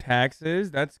it with our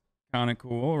taxes. That's kind of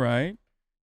cool, right?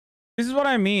 This is what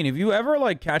I mean. If you ever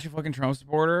like catch a fucking Trump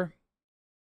supporter,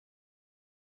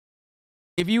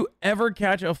 if you ever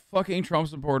catch a fucking Trump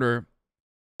supporter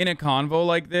in a convo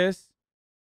like this,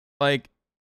 like,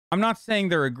 I'm not saying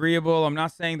they're agreeable. I'm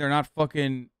not saying they're not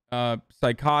fucking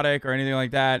psychotic or anything like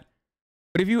that.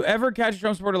 But if you ever catch a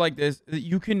Trump supporter like this,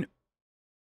 you can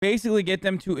basically get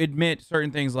them to admit certain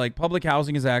things like public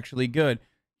housing is actually good.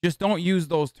 Just don't use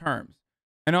those terms.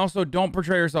 And also don't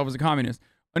portray yourself as a communist.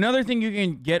 Another thing you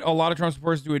can get a lot of Trump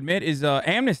supporters to admit is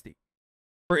amnesty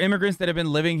for immigrants that have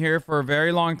been living here for a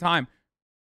very long time.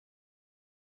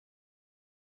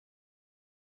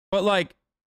 But like,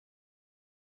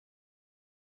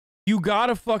 you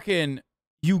gotta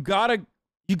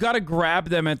grab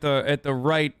them at the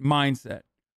right mindset.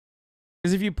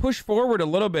 Because if you push forward a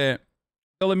little bit,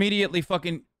 they'll immediately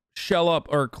fucking shell up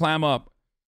or clam up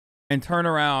and turn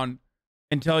around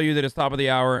and tell you that it's top of the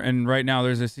hour and right now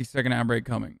there's a 6-second ad break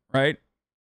coming, right?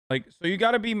 Like, so you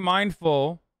got to be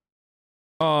mindful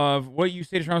of what you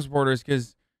say to Trump supporters,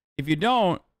 because if you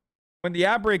don't, when the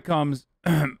ad break comes,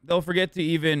 they'll forget to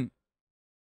even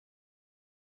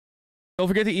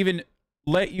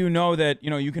let you know that, you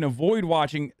know, you can avoid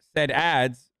watching said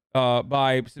ads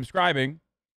by subscribing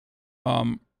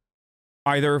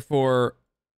either for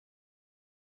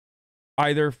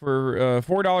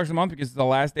 $4 a month because it's the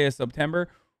last day of September,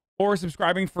 or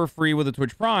subscribing for free with a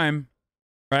Twitch Prime,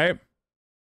 right?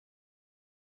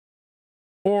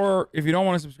 Or if you don't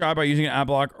want to subscribe by using an ad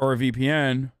block or a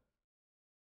VPN,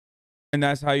 and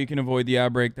that's how you can avoid the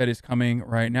ad break that is coming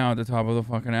right now at the top of the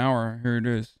fucking hour. Here it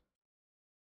is.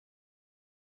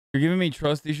 You're giving me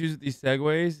trust issues with these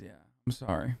segues? Yeah, I'm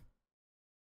sorry.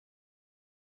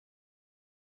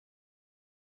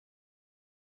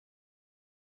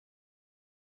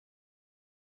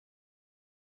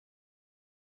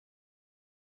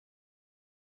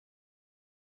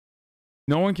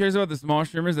 No one cares about the small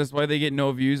streamers. That's why they get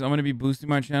no views. I'm going to be boosting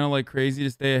my channel like crazy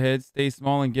to stay ahead. Stay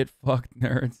small and get fucked,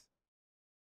 nerds.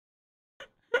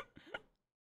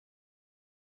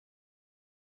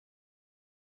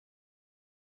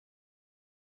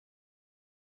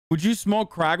 Would you smoke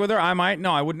crack with her? I might.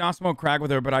 No, I would not smoke crack with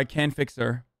her, but I can fix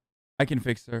her. I can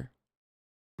fix her.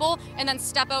 And then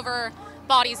step over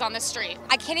bodies on the street.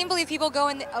 I can't even believe people go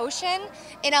in the ocean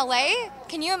in LA.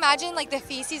 Can you imagine like the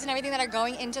feces and everything that are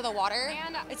going into the water?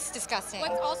 And it's disgusting.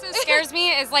 What also scares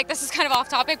me is like, this is kind of off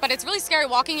topic, but it's really scary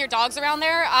walking your dogs around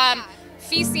there.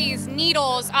 Feces,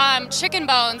 needles, chicken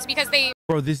bones, because they...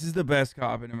 Bro, this is the best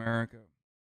cop in America.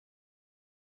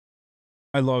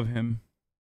 I love him.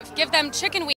 Give them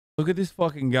chicken wings. Look at this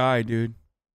fucking guy, dude.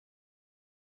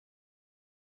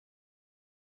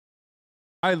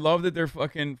 I love that they're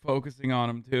fucking focusing on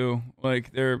him too.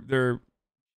 Like they're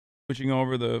switching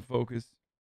over the focus.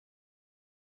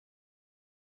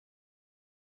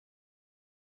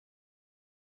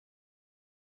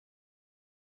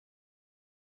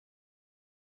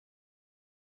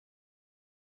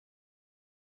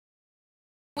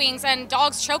 Wings, and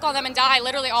dogs choke on them and die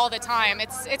literally all the time.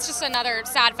 It's just another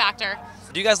sad factor.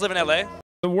 Do you guys live in LA?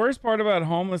 The worst part about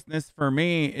homelessness for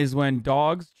me is when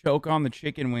dogs choke on the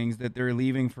chicken wings that they're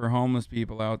leaving for homeless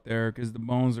people out there because the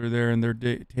bones are there and they're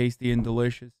tasty and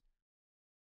delicious.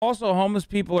 Also, homeless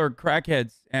people are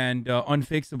crackheads and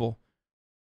unfixable.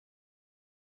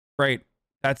 Great.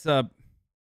 That's I'm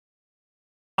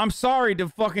sorry to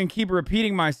fucking keep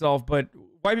repeating myself, but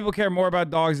white people care more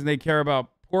about dogs than they care about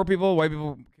poor people. White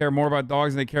people care more about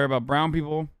dogs than they care about brown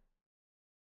people.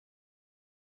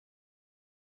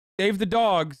 Save the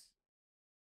dogs.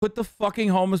 Put the fucking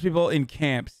homeless people in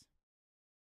camps.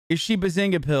 Is she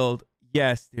Bazinga pilled?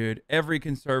 Yes, dude. Every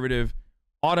conservative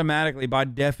automatically, by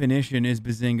definition, is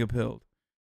Bazinga pilled.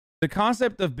 The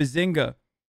concept of Bazinga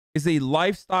is a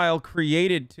lifestyle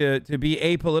created to be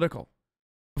apolitical.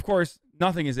 Of course,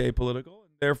 nothing is apolitical.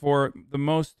 Therefore, the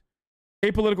most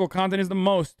apolitical content is the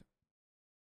most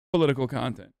political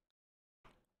content.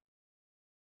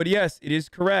 But yes, it is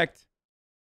correct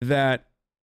that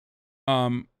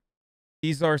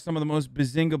these are some of the most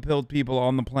Bazinga-pilled people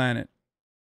on the planet.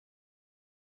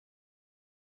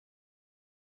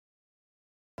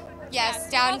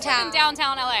 Yes, downtown. In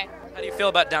downtown LA. How do you feel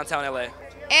about downtown LA?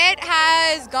 It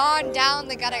has gone down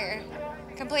the gutter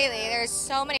completely. There's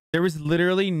so many. There was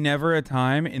literally never a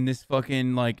time in this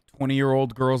fucking like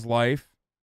 20-year-old girl's life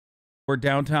where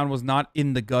downtown was not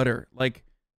in the gutter. Like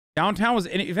downtown was,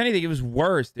 if anything, it was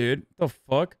worse, dude. What the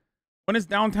fuck? When has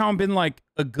downtown been like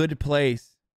a good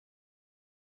place?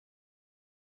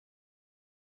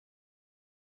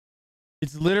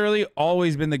 It's literally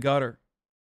always been the gutter.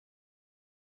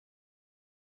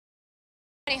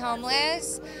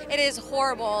 Homeless. It is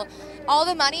horrible. All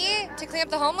the money to clean up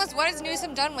the homeless, what has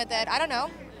Newsom done with it? I don't know.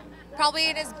 Probably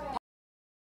it is.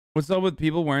 What's up with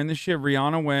people wearing this shit?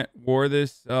 Rihanna wore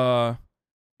this a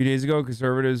few days ago.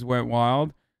 Conservatives went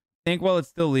wild. Think while it's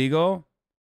still legal.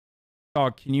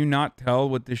 Dog, can you not tell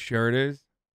what this shirt is?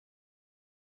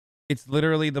 It's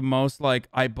literally the most like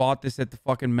I bought this at the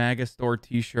fucking MAGA store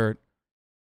t-shirt.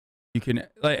 You can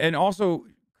like, and also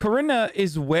Corinna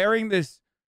is wearing this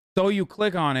so you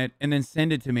click on it and then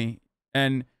send it to me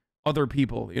and other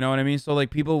people, you know what I mean? So like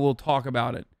people will talk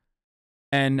about it.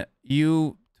 And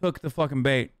you took the fucking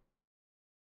bait.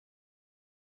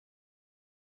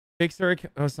 Fix her,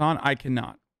 Hasan, I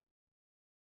cannot.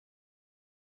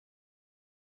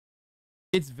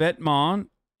 It's Vetmon.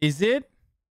 Is it?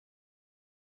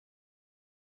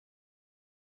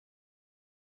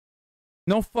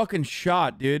 No fucking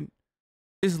shot, dude.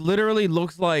 This literally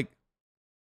looks like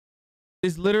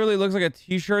a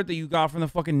t-shirt that you got from the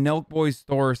fucking Nelk Boys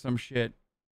store or some shit.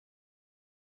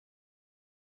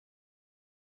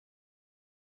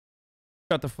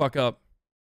 Shut the fuck up.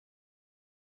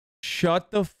 Shut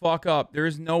the fuck up. There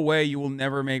is no way you will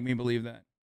never make me believe that.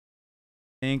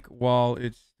 Think while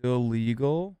it's still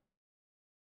legal.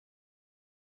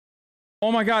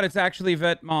 Oh my god, it's actually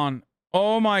Vetmon.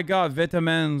 Oh my god,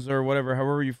 Vitamins or whatever,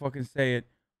 however you fucking say it.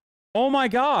 Oh my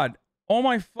god. Oh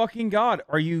my fucking god.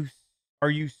 Are you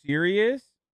serious?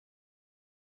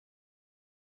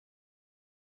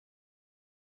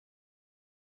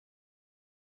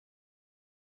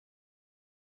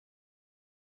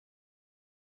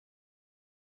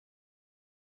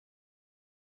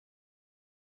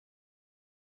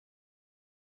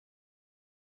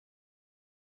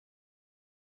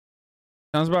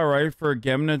 Sounds about right for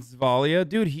Gemna Zvalia.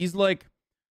 Dude, he's like...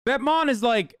 Betmon is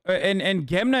like... and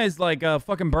Gemna is like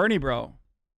fucking Bernie, bro.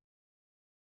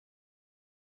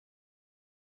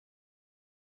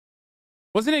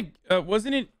 Wasn't it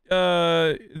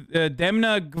Demna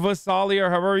Gvasali, or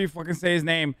however you fucking say his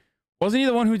name? Wasn't he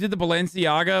the one who did the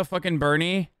Balenciaga fucking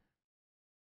Bernie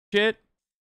shit?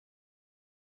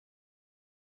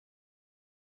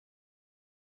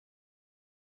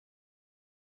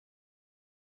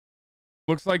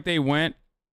 Looks like they went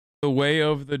the way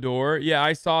of the door. Yeah,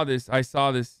 I saw this.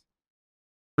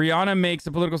 Rihanna makes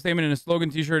a political statement in a slogan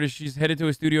t-shirt as she's headed to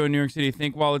a studio in New York City.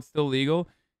 Think while it's still legal.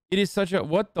 It is such a...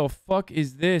 What the fuck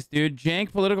is this, dude?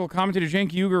 Cenk political commentator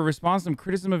Cenk Uygur responds to some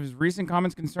criticism of his recent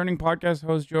comments concerning podcast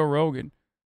host Joe Rogan.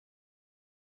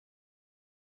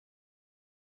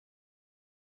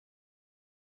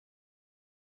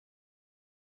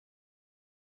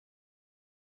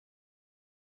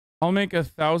 I'll make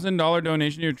 $1,000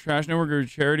 donation to your trash network or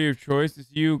charity of choice to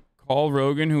see you call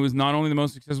Rogan, who is not only the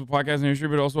most successful podcast in history,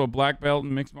 but also a black belt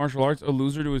in mixed martial arts, a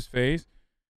loser to his face.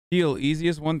 Deal.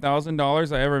 Easiest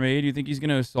 $1,000 I ever made. You think he's going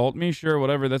to assault me? Sure,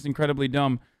 whatever. That's incredibly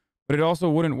dumb. But it also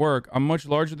wouldn't work. I'm much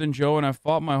larger than Joe, and I've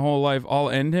fought my whole life. I'll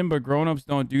end him, but grown-ups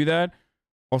don't do that.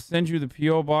 I'll send you the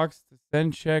P.O. box to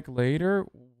send check later.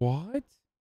 What?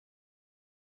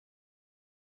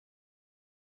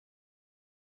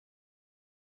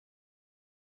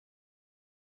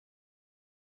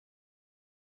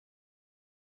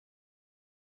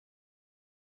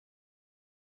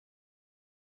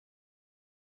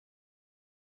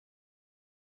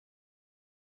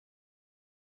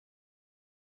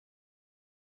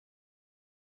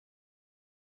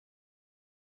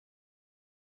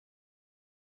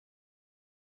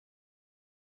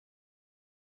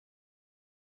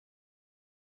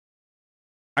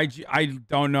 I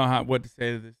don't know what to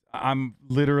say to this. I'm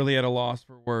literally at a loss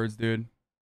for words, dude.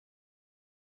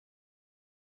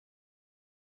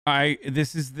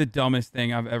 This is the dumbest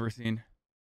thing I've ever seen.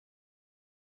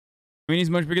 I mean,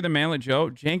 he's much bigger than Manlet Joe.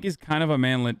 Cenk is kind of a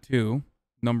manlet too,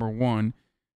 number one.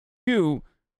 Two,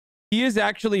 he is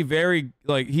actually very,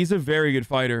 like, he's a very good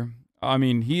fighter. I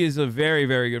mean, he is a very,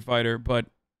 very good fighter, but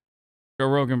Joe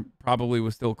Rogan probably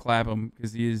would still clap him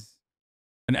because he is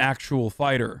an actual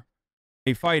fighter.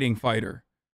 A fighting fighter,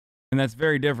 and that's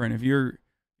very different. If you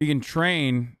can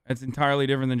train, that's entirely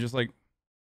different than just like...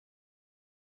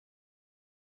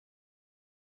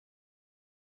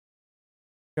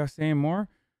 You guys saying more?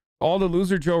 All the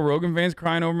loser Joe Rogan fans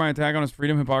crying over my attack on his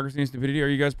freedom, hypocrisy, and stupidity. Are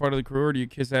you guys part of the crew, or do you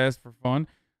kiss ass for fun?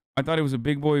 I thought he was a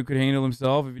big boy who could handle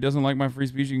himself. If he doesn't like my free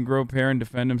speech, he can grow a pair and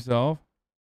defend himself.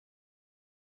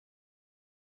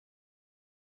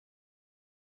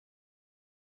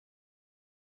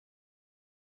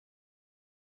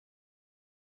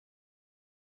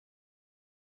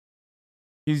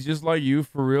 He's just like you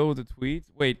for real with the tweets.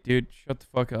 Wait, dude, shut the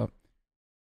fuck up.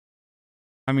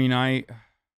 I mean, I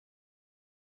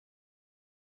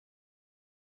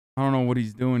don't know what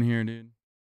he's doing here, dude.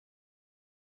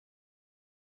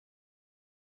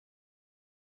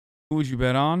 Who would you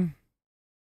bet on?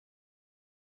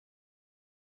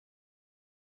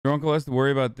 Your uncle has to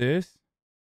worry about this?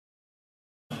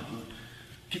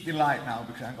 Keep me light now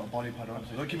because I ain't got a body pad on,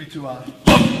 so don't give me too hard.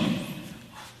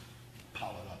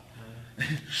 Power up.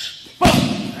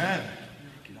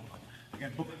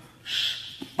 Again, book.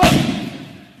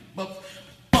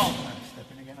 Step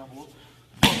in again, I walk.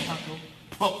 Tackle.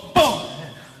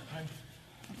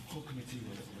 Hook me to you a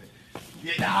little bit.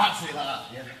 Yeah, that's it, like that.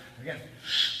 Yeah. Again.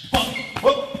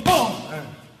 Good.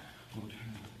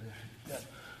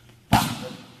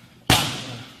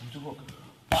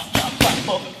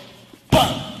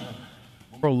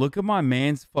 Bro, look at my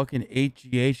man's fucking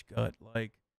HGH gut.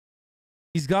 Like,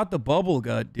 he's got the bubble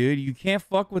gut, dude. You can't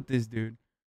fuck with this dude.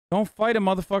 Don't fight a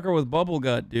motherfucker with bubble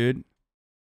gut, dude.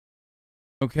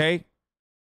 Okay?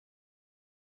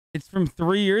 It's from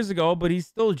 3 years ago, but he's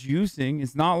still juicing.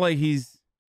 It's not like he's...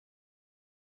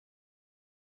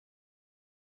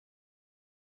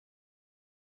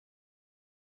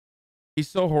 He's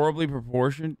so horribly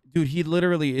proportioned. Dude, he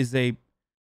literally is a...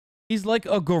 He's like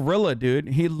a gorilla, dude.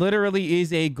 He literally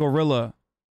is a gorilla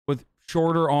with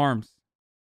shorter arms.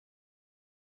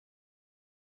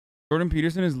 Jordan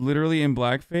Peterson is literally in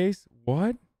blackface?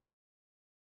 What?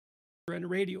 And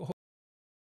radio.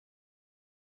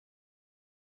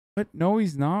 What? No,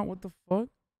 he's not. What the fuck?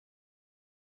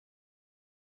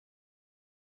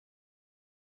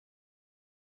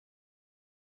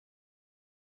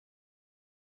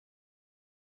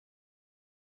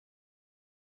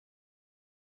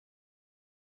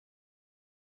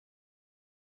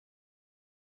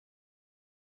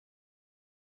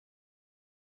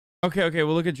 Okay,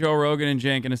 we'll look at Joe Rogan and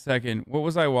Cenk in a second. What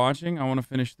was I watching? I want to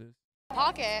finish this.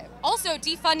 Pocket. Also,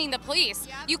 defunding the police.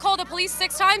 You call the police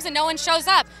 6 times and no one shows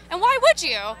up. And why would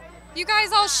you? You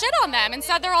guys all shit on them and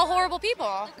said they're all horrible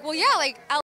people. Well, yeah, like...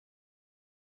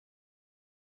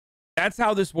 That's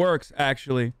how this works,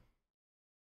 actually.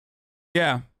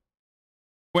 Yeah.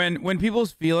 When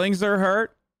people's feelings are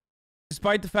hurt,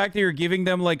 despite the fact that you're giving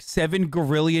them like $7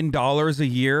 gazillion a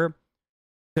year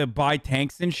to buy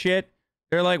tanks and shit,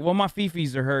 they're like, well, my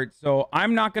fifis are hurt, so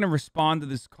I'm not going to respond to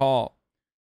this call.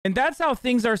 And that's how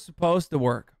things are supposed to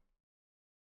work.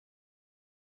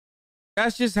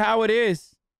 That's just how it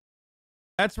is.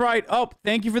 That's right. Oh,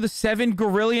 thank you for the $7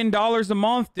 gazillion a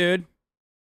month, dude.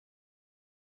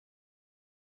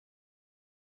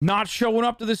 Not showing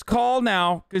up to this call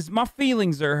now because my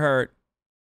feelings are hurt.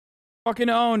 Fucking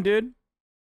own, dude.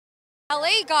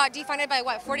 LA got defunded by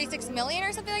what, 46 million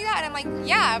or something like that? And I'm like,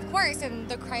 yeah, of course. And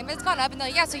the crime has gone up. And they're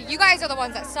like, yeah, so you guys are the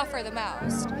ones that suffer the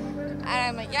most. And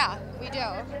I'm like, yeah, we do.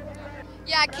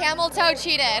 Yeah, Camel Toe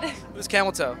cheated. Who's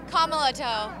Camel Toe? Kamala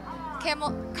Toe.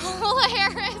 Kamala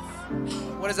Harris.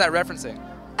 What is that referencing?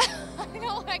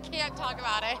 I can't talk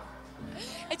about it.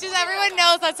 It's just everyone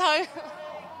knows that's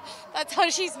how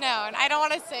she's known. I don't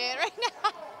want to say it right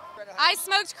now. I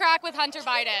smoked crack with Hunter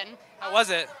Biden. How was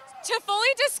it? To fully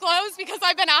disclose, because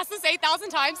I've been asked this 8,000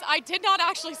 times, I did not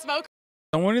actually smoke.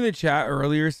 Someone in the chat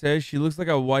earlier says she looks like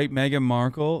a white Meghan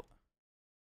Markle.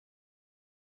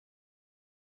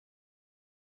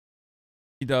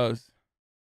 She does.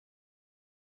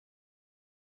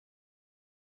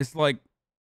 It's like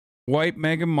white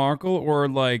Meghan Markle or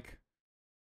like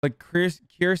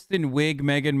Kirsten Wig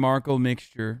Meghan Markle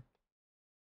mixture.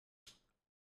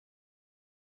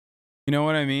 You know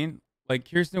what I mean? Like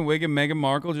Kirsten Wig and Meghan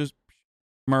Markle just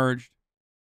merged.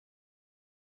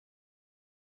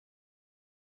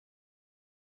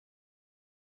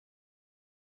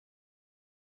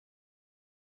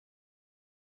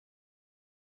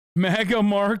 Meghan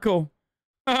Markle.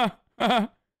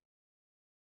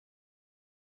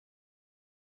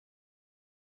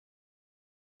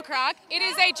 Crack. It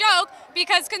is a joke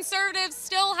because conservatives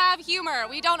still have humor.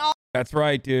 We don't all. That's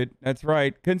right, dude. That's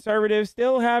right. Conservatives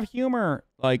still have humor.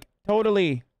 Like,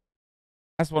 totally.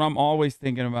 That's what I'm always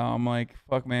thinking about. I'm like,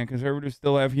 fuck, man. Conservatives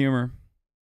still have humor.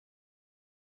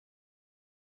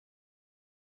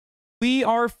 We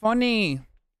are funny.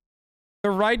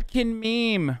 The right can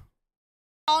meme.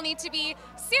 All need to be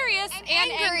serious and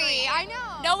angry. I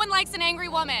know. No one likes an angry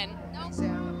woman.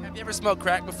 Have you ever smoked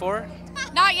crack before?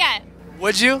 Not yet.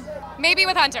 Would you? Maybe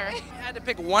with Hunter. You had to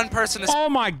pick one person to... Oh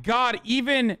my God.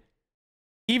 Even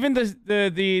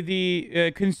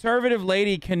the conservative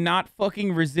lady cannot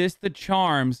fucking resist the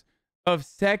charms of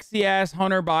sexy ass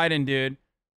Hunter Biden, dude.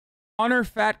 Hunter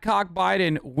Fat Cock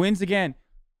Biden wins again.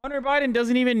 Hunter Biden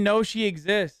doesn't even know she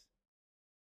exists.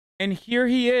 And here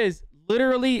he is,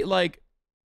 literally like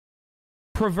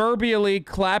proverbially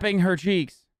clapping her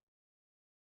cheeks.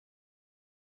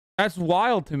 That's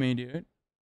wild to me, dude.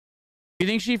 You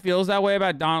think she feels that way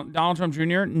about Donald Trump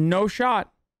Jr.? No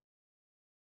shot.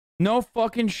 No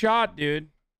fucking shot, dude.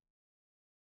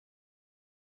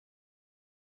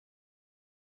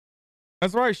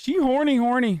 That's right. She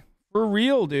horny. For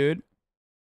real, dude.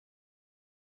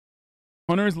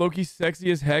 Hunter is low-key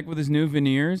sexy as heck with his new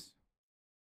veneers.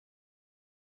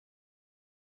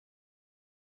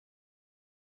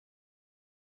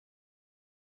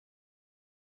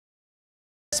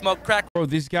 Smoke crack. Bro,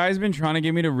 this guy's been trying to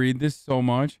get me to read this so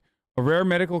much. A rare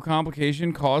medical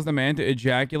complication caused a man to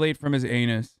ejaculate from his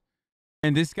anus.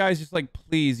 And this guy's just like,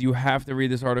 please, you have to read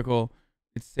this article.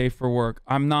 It's safe for work.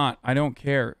 I'm not. I don't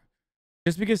care.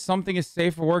 Just because something is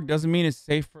safe for work doesn't mean it's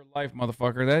safe for life,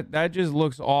 motherfucker. That just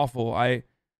looks awful. I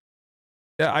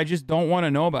just don't want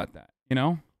to know about that, you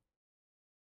know?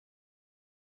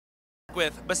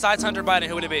 With, besides Hunter Biden,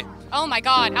 who would it be? Oh my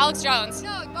God, Alex Jones. No,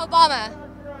 Obama.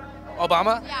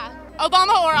 Obama? Yeah.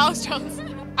 Obama or Alex Jones.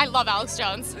 I love Alex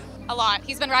Jones a lot.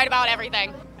 He's been right about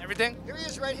everything. Everything? Here he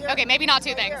is right here. Okay, maybe not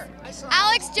two things.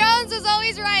 Alex Jones is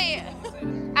always right.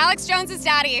 Alex Jones is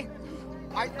daddy.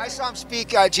 I saw him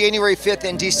speak January 5th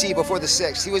in D.C. before the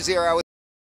 6th. He was there.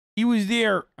 He was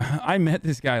there. I met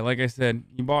this guy. Like I said,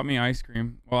 he bought me ice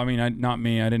cream. Well, I mean, not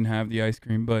me. I didn't have the ice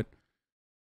cream, but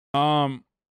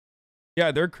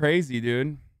yeah, they're crazy,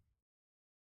 dude.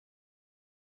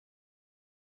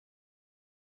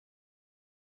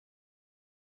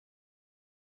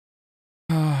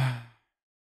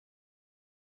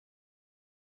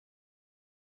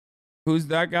 Who's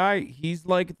that guy? He's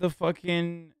like the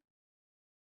fucking...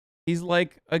 He's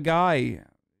like a guy.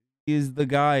 He's the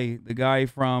guy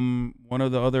from one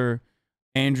of the other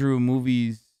Andrew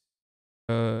movies.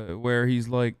 where he's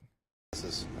like,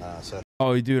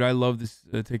 oh, dude, I love this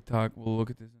TikTok. We'll look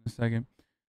at this in a second.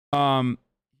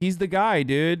 He's the guy,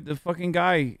 dude. The fucking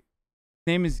guy. His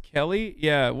name is Kelly.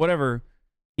 Yeah, whatever.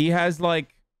 He has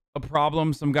like a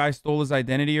problem. Some guy stole his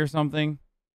identity or something.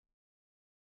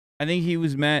 I think he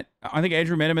was met. I think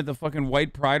Andrew met him at the fucking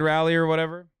White Pride rally or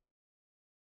whatever.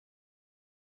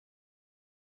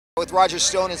 With Roger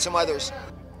Stone and some others.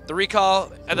 The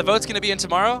recall and the vote's going to be in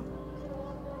tomorrow?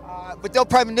 But they'll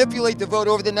probably manipulate the vote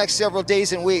over the next several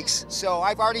days and weeks. So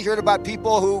I've already heard about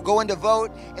people who go in to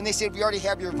vote and they say, we already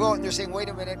have your vote. And they're saying, wait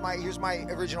a minute, here's my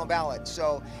original ballot.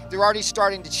 So they're already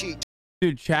starting to cheat.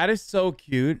 Dude, Chad is so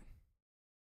cute.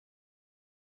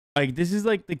 Like, this is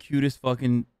like the cutest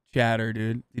fucking chatter,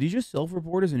 dude. Did he just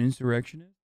self-report as an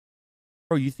insurrectionist?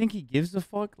 Bro, you think he gives a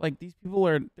fuck? Like, these people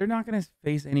they're not going to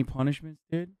face any punishments,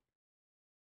 dude.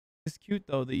 It's cute,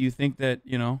 though, that you think that,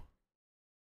 you know,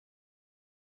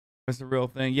 that's the real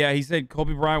thing. Yeah, he said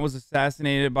Kobe Bryant was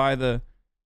assassinated by you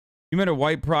met a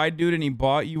White Pride dude and he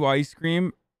bought you ice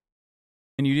cream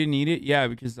and you didn't eat it? Yeah,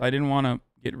 because I didn't want to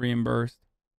get reimbursed.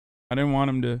 I didn't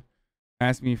want him to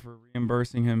ask me for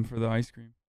reimbursing him for the ice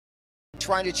cream.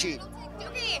 Trying to cheat.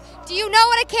 Do you know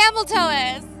what a camel toe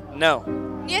is?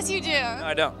 No. Yes, you do. No,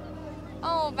 I don't.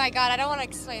 Oh my god, I don't want to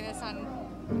explain this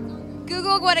on.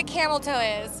 Google what a camel toe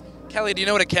is. Kelly, do you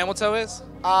know what a camel toe is?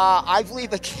 I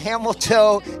believe a camel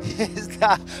toe is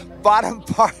the bottom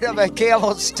part of a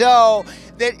camel's toe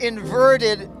that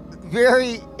inverted,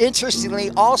 very interestingly,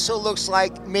 also looks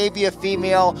like maybe a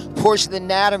female portion of the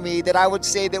anatomy that I would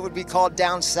say that would be called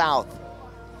down south.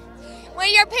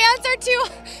 When your pants are too...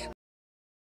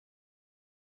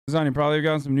 Hasan, you probably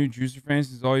got some new juicer fans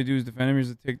since all you do is defend him.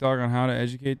 Here's a TikTok on how to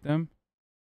educate them.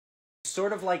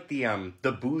 Sort of like the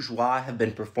bourgeois have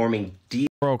been performing deep.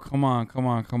 Bro, come on,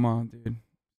 dude.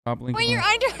 Stop linking. When your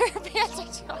underpants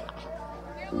are too high.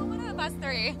 You're one of us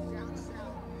three.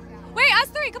 Wait, us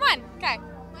three, come on. Okay.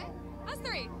 Us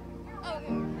three. Oh,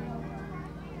 okay.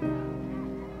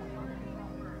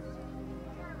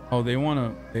 Oh, they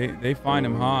wanna, they find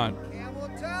him hot. Camel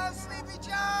toe, Sleepy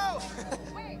Joe.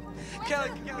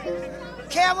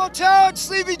 Camel toe and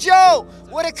Sleepy Joe.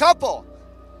 What a couple.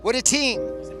 What a team.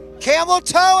 Camel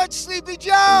toe and Sleepy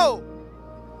Joe.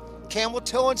 Camel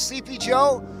toe and Sleepy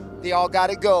Joe, they all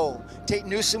gotta go. Take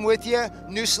Newsom with you,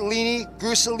 Mussolini,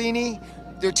 Grusolini.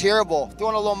 They're terrible.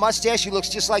 Throwing a little mustache, he looks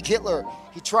just like Hitler.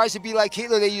 He tries to be like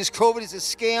Hitler. They use COVID as a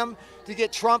scam to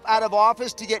get Trump out of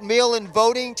office, to get mail-in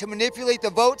voting, to manipulate the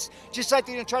votes, just like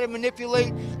they're gonna try to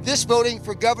manipulate this voting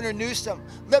for Governor Newsom.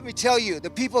 Let me tell you, the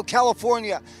people of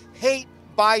California hate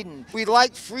Biden. We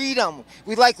like freedom.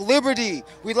 We like liberty.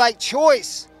 We like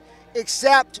choice.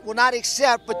 Except, well, not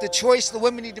except, but the choice, the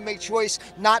women need to make choice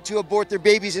not to abort their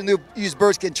babies and to use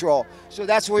birth control. So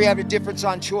that's where we have a difference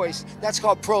on choice. That's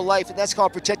called pro-life, and that's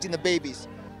called protecting the babies.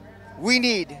 We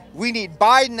need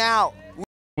Biden out.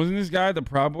 Wasn't this guy at the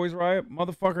Proud Boys riot?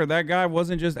 Motherfucker, that guy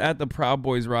wasn't just at the Proud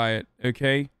Boys riot,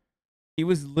 okay? He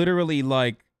was literally,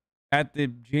 like, at the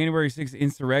January 6th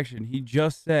insurrection. He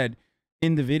just said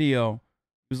in the video,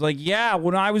 he was like, yeah,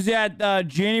 when I was at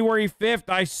January 5th,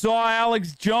 I saw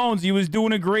Alex Jones. He was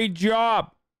doing a great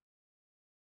job.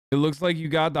 It looks like you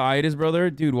got the itis, brother.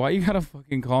 Dude, why you gotta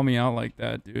fucking call me out like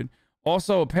that, dude?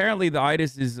 Also, apparently the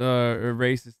itis is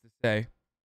racist to say.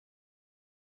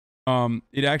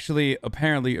 It actually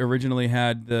apparently originally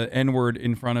had the N-word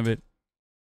in front of it.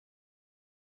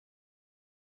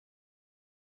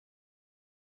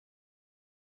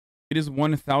 It is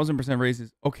 1000%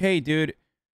 racist. Okay, dude.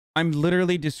 I'm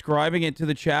literally describing it to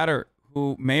the chatter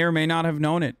who may or may not have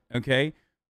known it, okay?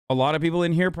 A lot of people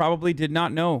in here probably did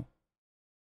not know.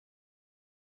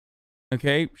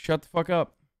 Okay? Shut the fuck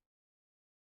up.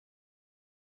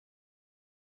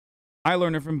 I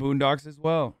learned it from Boondocks as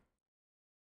well.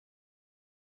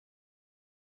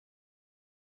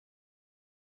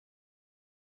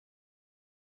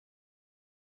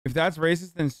 If that's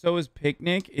racist, then so is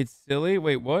picnic. It's silly.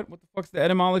 Wait, what? What the fuck's the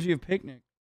etymology of picnic?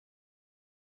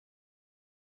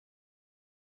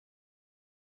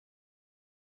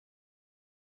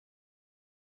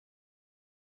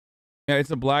 Yeah,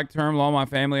 it's a black term. All my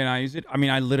family and I use it. I mean,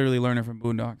 I literally learned it from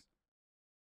Boondocks.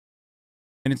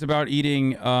 And it's about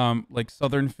eating like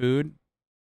Southern food.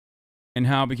 And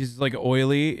how, because it's like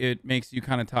oily, it makes you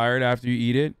kind of tired after you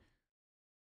eat it.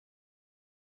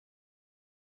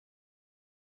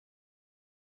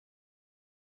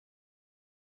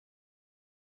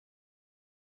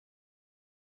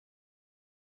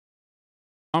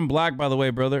 I'm black, by the way,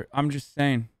 brother. I'm just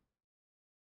saying.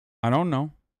 I don't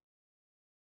know.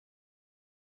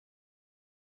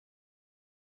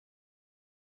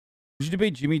 Did you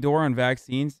debate Jimmy Dore on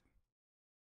vaccines?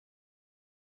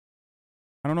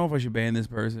 I don't know if I should ban this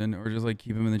person or just like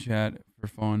keep him in the chat for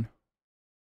fun.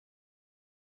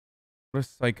 What a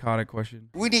psychotic question.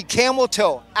 We need Camel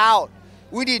Toe out.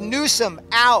 We need Newsom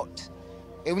out.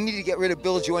 And we need to get rid of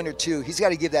Bill Joyner too. He's got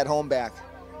to give that home back.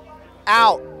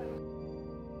 Out.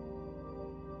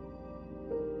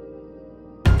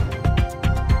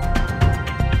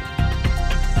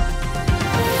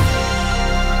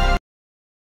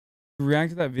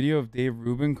 React to that video of Dave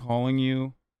Rubin calling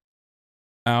you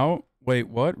out? Wait,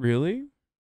 what? Really?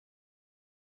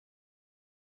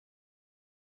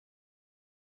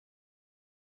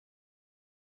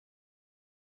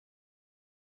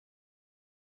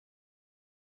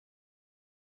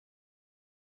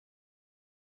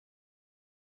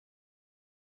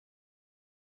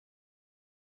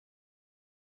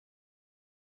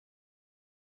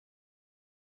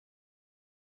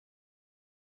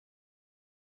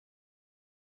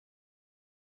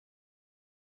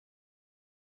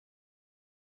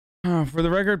 For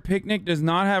the record, Picnic does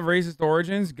not have racist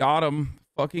origins. Got him.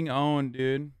 Fucking owned,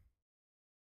 dude.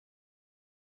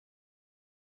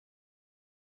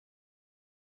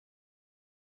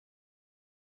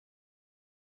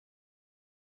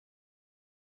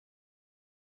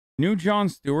 New Jon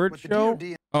Stewarts show?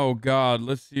 Oh, God.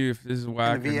 Let's see if this is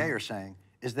whack. And the VA are saying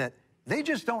is that they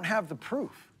just don't have the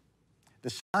proof,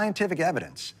 the scientific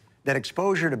evidence that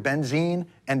exposure to benzene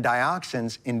and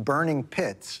dioxins in burning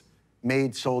pits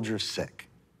made soldiers sick.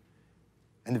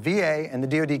 And the VA and the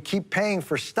DoD keep paying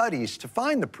for studies to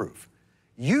find the proof,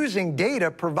 using data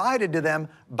provided to them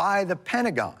by the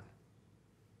Pentagon.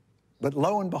 But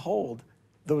lo and behold,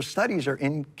 those studies are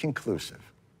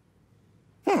inconclusive.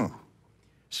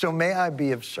 So may I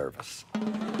be of service?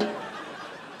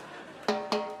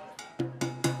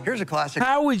 Here's a classic.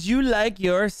 How would you like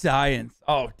your science?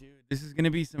 Oh, dude, this is going to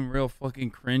be some real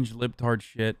fucking cringe libtard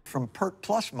shit. From PERT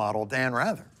Plus model Dan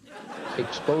Rather.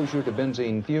 Exposure to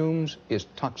benzene fumes is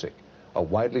toxic, a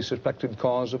widely suspected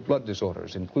cause of blood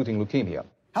disorders, including leukemia.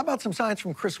 How about some science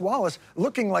from Chris Wallace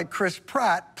looking like Chris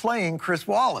Pratt playing Chris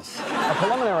Wallace? A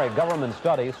preliminary government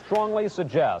study strongly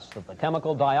suggests that the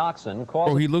chemical dioxin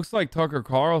causes... Oh, he looks like Tucker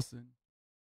Carlson.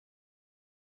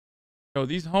 Yo,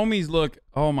 these homies look...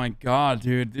 Oh, my God,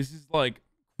 dude. This is like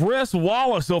Chris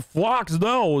Wallace of Fox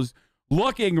News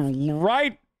looking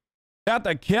right at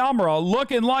the camera,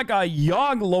 looking like a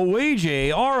young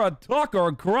Luigi or a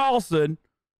Tucker Carlson.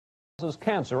 Causes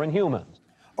cancer in humans.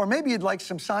 Or maybe you'd like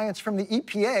some science from the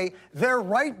EPA. They're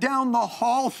right down the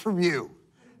hall from you.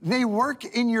 They work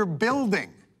in your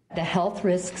building. The health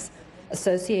risks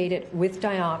associated with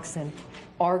dioxin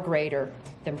are greater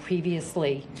than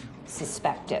previously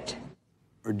suspected.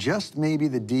 Or just maybe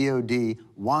the DoD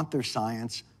want their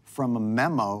science from a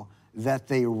memo that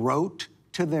they wrote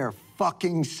to their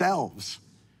fucking selves.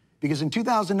 Because in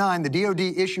 2009, the DoD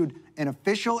issued an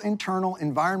official internal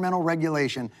environmental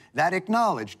regulation that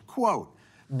acknowledged, quote,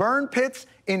 burn pits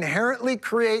inherently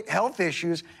create health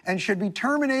issues and should be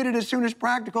terminated as soon as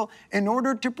practical in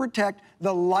order to protect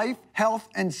the life, health,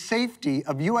 and safety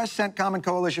of U.S. CENTCOM and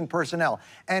Coalition personnel.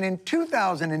 And in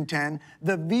 2010,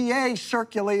 the VA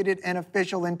circulated an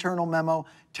official internal memo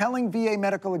telling VA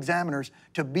medical examiners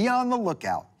to be on the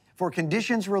lookout for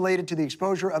conditions related to the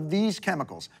exposure of these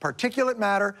chemicals: particulate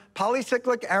matter,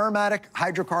 polycyclic aromatic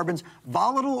hydrocarbons,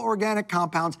 volatile organic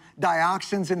compounds,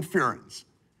 dioxins, and furans.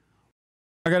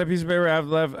 I got a piece of paper I've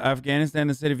left Afghanistan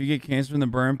that said if you get cancer in the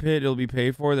burn pit, it'll be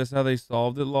paid for. That's how they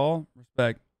solved it, lol.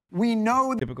 Respect. We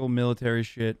know typical military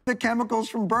shit. The chemicals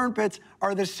from burn pits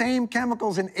are the same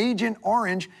chemicals in Agent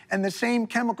Orange and the same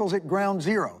chemicals at Ground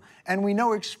Zero. And we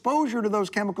know exposure to those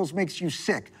chemicals makes you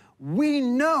sick. We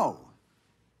know.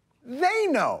 They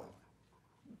know.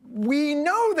 We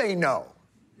know they know.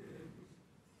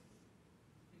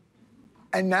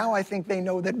 And now I think they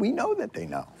know that we know that they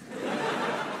know.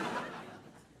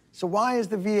 So why is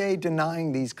the VA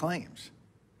denying these claims?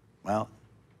 Well,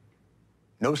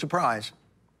 no surprise.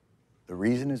 The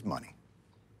reason is money.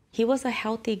 He was a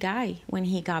healthy guy when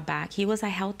he got back. He was a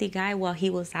healthy guy while he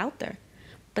was out there.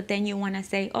 But then you want to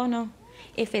say, oh no,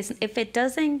 if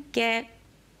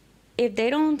they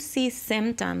don't see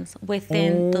symptoms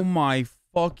within the my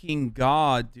fucking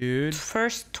God, dude.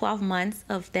 first 12 months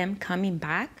of them coming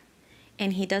back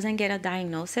and he doesn't get a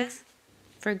diagnosis,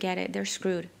 forget it, they're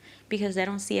screwed because they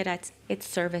don't see it as it's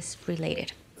service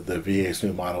related. The VA's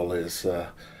new model is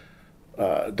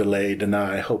delay,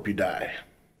 deny, hope you die.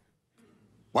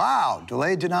 Wow,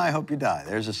 delay, deny, hope you die.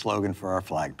 There's a slogan for our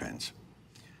flag pins.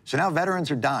 So now veterans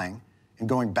are dying and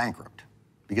going bankrupt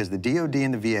because the DoD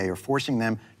and the VA are forcing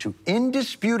them to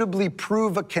indisputably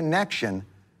prove a connection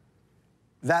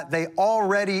that they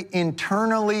already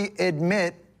internally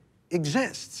admit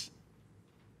exists.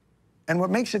 And what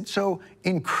makes it so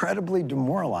incredibly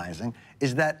demoralizing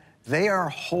is that they are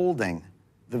holding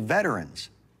the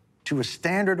veterans to a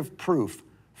standard of proof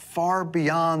far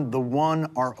beyond the one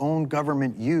our own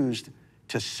government used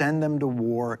to send them to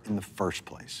war in the first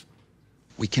place.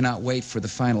 We cannot wait for the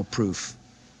final proof,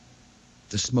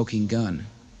 the smoking gun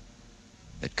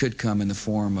that could come in the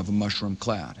form of a mushroom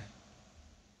cloud.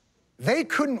 They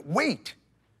couldn't wait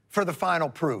for the final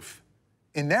proof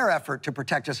in their effort to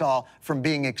protect us all from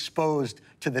being exposed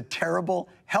to the terrible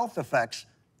health effects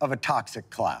of a toxic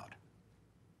cloud.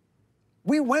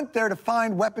 We went there to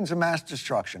find weapons of mass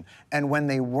destruction, and when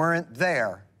they weren't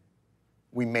there,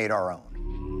 we made our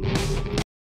own.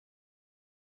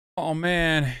 Oh,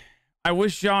 man. I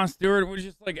wish Jon Stewart was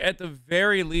just like, at the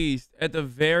very least, at the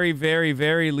very, very,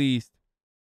 very least,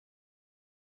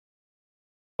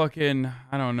 fucking,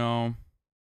 I don't know,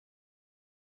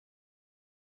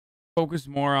 focus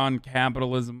more on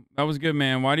capitalism. That was good,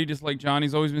 man. Why do you dislike Jon?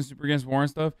 He's always been super against war and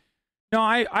stuff. No,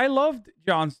 I loved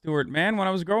Jon Stewart, man. When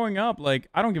I was growing up, like,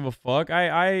 I don't give a fuck.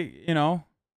 You know,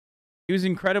 he was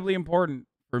incredibly important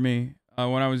for me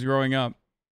when I was growing up.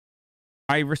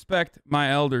 I respect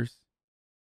my elders.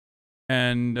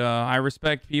 And I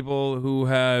respect people who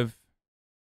have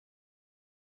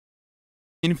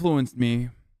influenced me.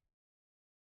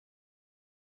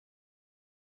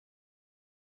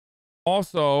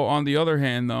 Also, on the other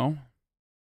hand, though,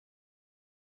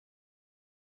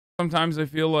 sometimes I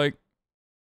feel like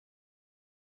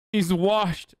he's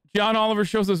washed. John Oliver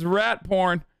shows us rat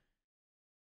porn.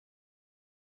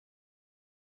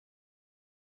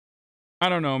 I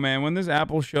don't know, man. When this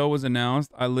Apple show was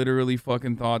announced, I literally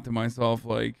fucking thought to myself,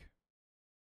 like,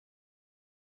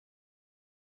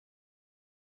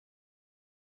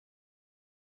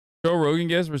 Joe Rogan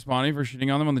guest responding for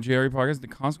shitting on them on the JRE podcast. The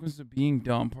consequences of being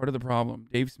dumb, part of the problem.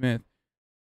 Dave Smith.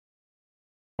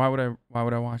 Why would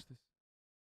I watch this?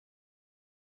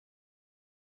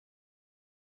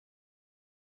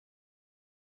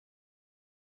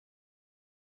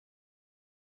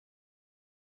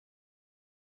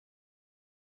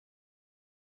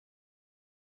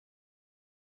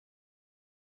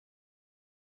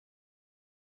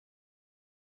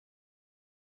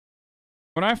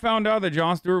 When I found out that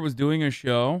Jon Stewart was doing a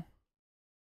show,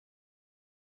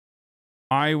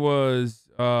 I was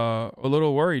a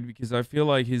little worried because I feel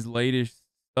like his latest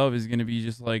stuff is going to be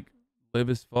just like live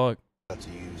as fuck. To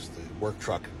use the work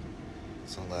truck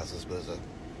sunglasses, but it's a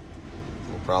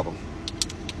little problem.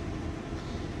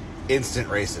 Instant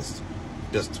racist.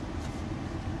 Just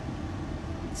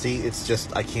see, it's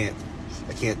just I can't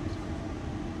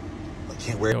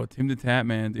wear. Yo, Tim the Tap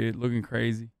Man, dude, looking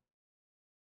crazy.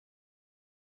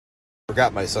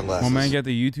 Forgot my sunglasses. Oh man, get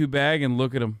the YouTube bag and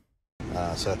look at him.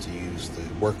 So I have to use the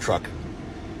work truck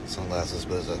sunglasses,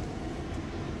 but it's a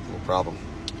little problem.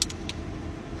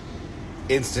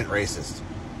 Instant racist.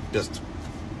 Just.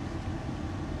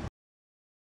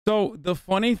 So the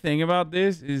funny thing about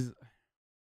this is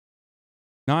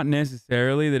not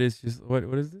necessarily that it's just what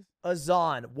is this?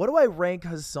 Hasan. What do I rank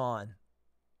Hasan?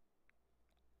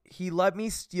 He let me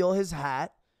steal his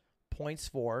hat. Points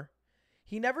for.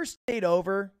 He never stayed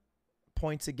over.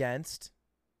 Points against.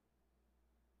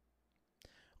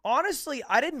 Honestly,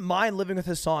 I didn't mind living with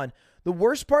Hasan. The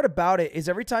worst part about it is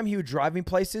every time he would drive me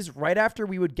places, right after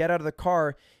we would get out of the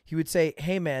car, he would say,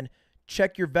 "Hey man,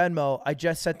 check your Venmo. I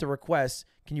just sent a request.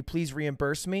 Can you please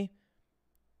reimburse me?"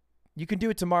 You can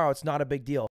do it tomorrow. It's not a big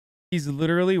deal. He's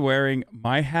literally wearing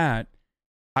my hat.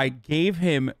 I gave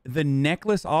him the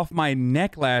necklace off my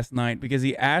neck last night because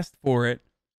he asked for it.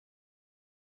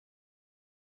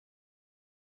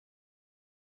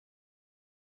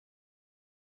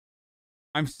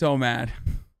 I'm so mad.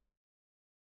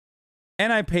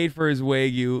 And I paid for his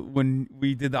Wagyu when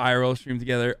we did the IRL stream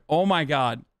together. Oh my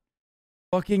God.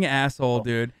 Fucking asshole,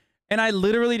 dude. And I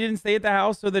literally didn't stay at the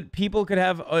house so that people could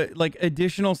have like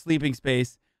additional sleeping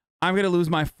space. I'm going to lose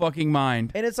my fucking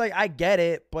mind. And it's like, I get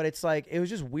it, but it's like, it was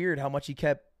just weird how much he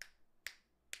kept.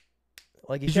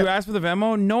 Like, Did you ask for the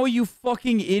Venmo? No, you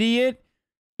fucking idiot.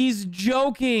 He's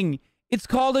joking. It's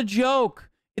called a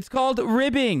joke. It's called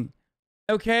ribbing.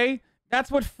 Okay? That's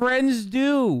what friends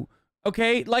do,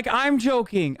 okay? Like, I'm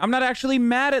joking. I'm not actually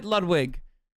mad at Ludwig.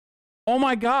 Oh,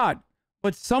 my God.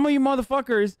 But some of you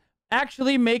motherfuckers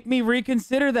actually make me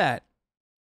reconsider that,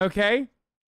 okay?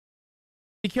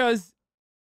 Because,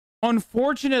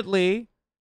 unfortunately,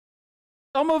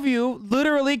 some of you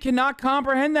literally cannot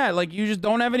comprehend that. Like, you just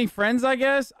don't have any friends, I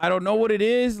guess. I don't know what it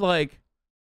is. Like,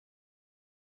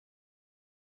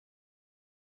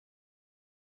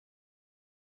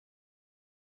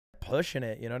 pushing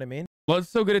it, you know what I mean? Blood's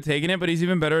so good at taking it, but he's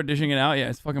even better at dishing it out. Yeah,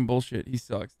 it's fucking bullshit. He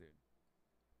sucks, dude.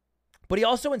 But he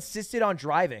also insisted on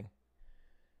driving.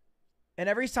 And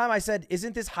every time I said,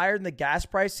 isn't this higher than the gas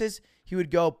prices? He would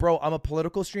go, bro, I'm a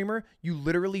political streamer. You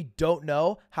literally don't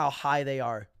know how high they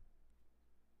are.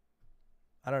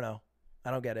 I don't know.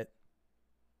 I don't get it.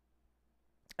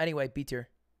 Anyway, B tier.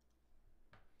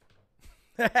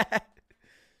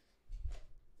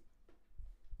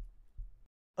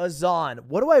 Hasan,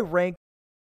 what do I rank?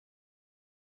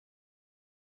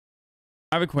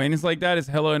 I have acquaintances like that. It's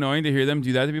hella annoying to hear them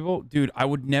do that to people. Dude, I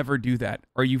would never do that.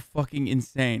 Are you fucking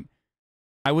insane?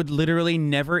 I would literally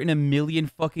never in a million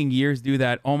fucking years do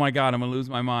that. Oh my God, I'm gonna lose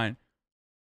my mind.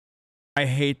 I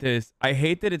hate this. I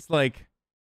hate that it's like,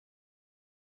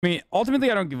 I mean,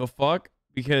 ultimately I don't give a fuck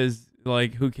because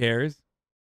like, who cares?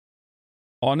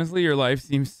 Honestly, your life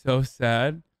seems so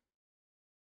sad.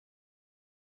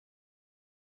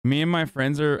 Me and my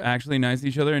friends are actually nice to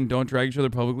each other and don't drag each other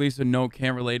publicly, so no,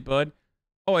 can't relate, bud.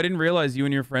 Oh, I didn't realize you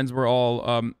and your friends were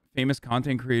all famous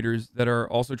content creators that are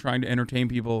also trying to entertain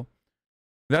people.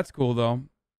 That's cool, though.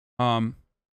 You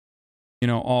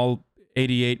know, all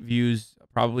 88 views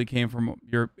probably came from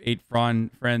your 8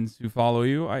 friends who follow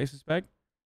you, I suspect.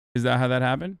 Is that how that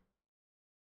happened?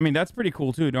 I mean, that's pretty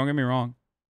cool, too. Don't get me wrong.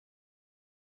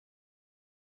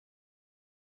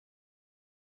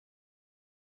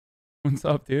 What's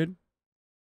up, dude?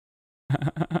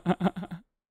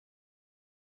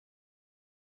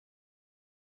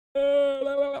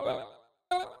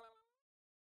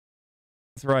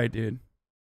 That's right, dude.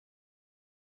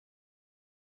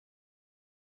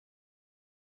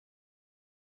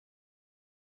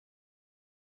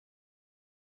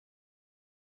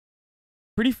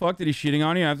 Pretty fucked that he's shitting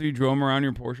on you after you drove him around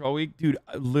your Porsche all week. Dude,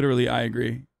 literally, I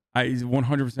agree.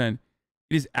 100%.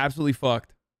 It is absolutely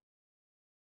fucked.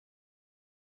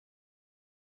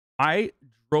 I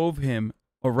drove him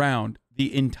around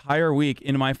the entire week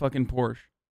in my fucking Porsche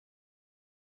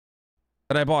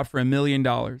that I bought for $1 million.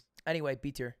 Anyway,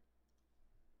 B tier.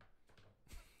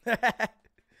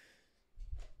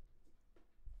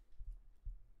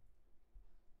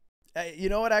 You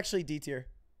know what? Actually, D tier.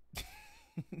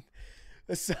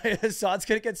 Hasan's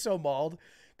gonna get so mauled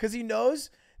because he knows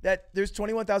that there's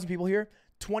 21,000 people here.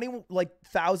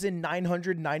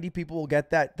 1,990 people will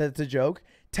get that. That's a joke.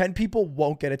 10 people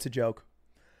won't get it's a joke.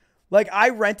 Like, I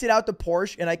rented out the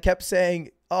Porsche and I kept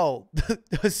saying, oh,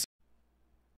 it's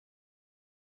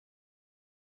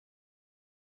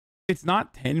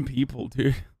not 10 people,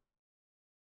 dude.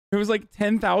 There was like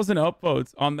 10,000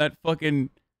 upvotes on that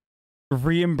fucking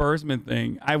reimbursement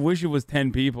thing. I wish it was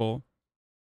 10 people.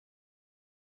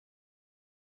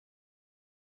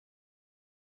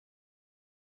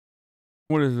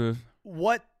 What is this?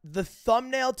 What the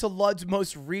thumbnail to Lud's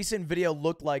most recent video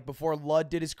looked like before Lud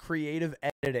did his creative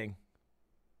editing.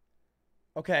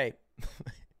 Okay.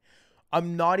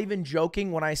 I'm not even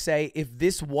joking when I say if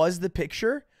this was the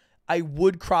picture, I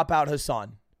would crop out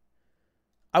Hasan.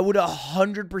 I would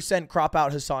 100% crop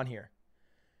out Hasan here.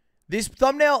 This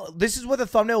thumbnail, this is what the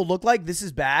thumbnail looked like. This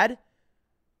is bad.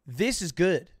 This is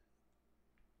good.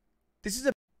 This is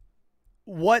a...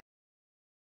 What?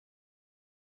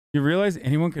 You realize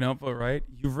anyone can upvote, right?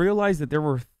 You realize that there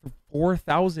were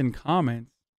 4,000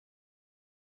 comments.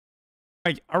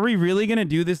 Like, are we really going to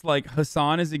do this, like,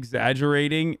 Hasan is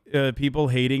exaggerating people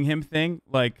hating him thing?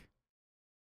 Like,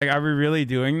 are we really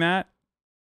doing that?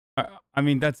 I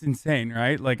mean, that's insane,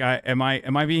 right? Like, am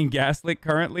I being gaslit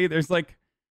currently? There's, like,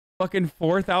 fucking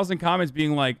 4,000 comments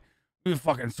being like, you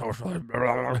fucking socialist.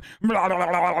 Like,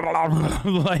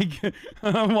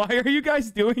 why are you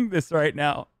guys doing this right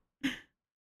now?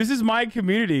 This is my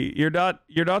community. You're not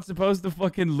supposed to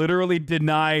fucking literally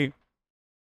deny.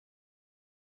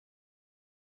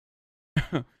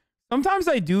 Sometimes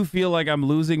I do feel like I'm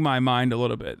losing my mind a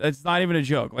little bit. That's not even a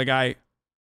joke. Like I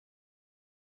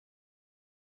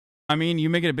mean, you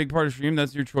make it a big part of stream.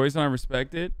 That's your choice, and I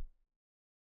respect it.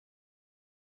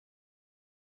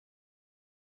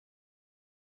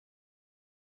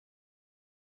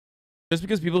 Just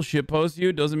because people shitpost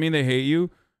you doesn't mean they hate you.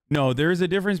 No, there is a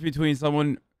difference between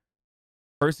someone.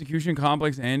 Persecution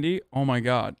complex Andy. Oh my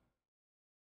God.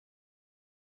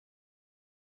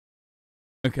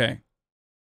 Okay.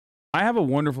 I have a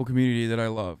wonderful community that I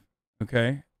love.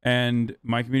 Okay. And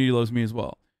my community loves me as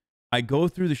well. I go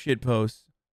through the shit posts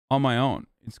on my own.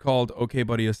 It's called Okay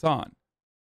Buddy Hasan.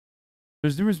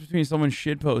 There's a difference between someone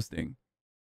shit posting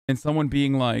and someone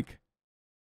being like,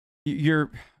 you're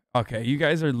okay. You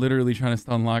guys are literally trying to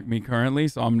stunlock me currently,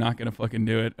 so I'm not going to fucking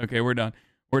do it. Okay. We're done.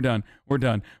 We're done. We're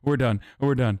done. We're done.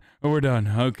 We're done. We're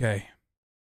done. Okay.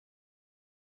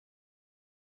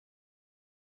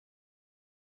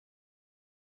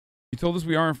 You told us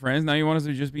we aren't friends. Now you want us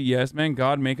to just be yes, man.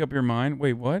 God, make up your mind.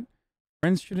 Wait, what?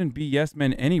 Friends shouldn't be yes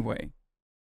men anyway.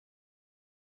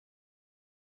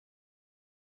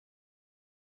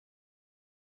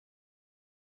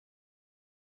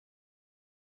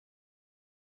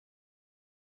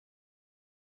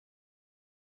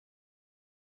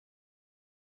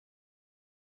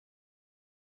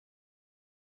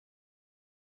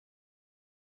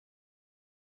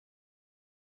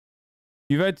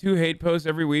 You've had 2 hate posts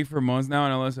every week for months now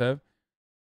on LSF.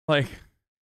 Like,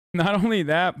 not only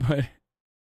that, but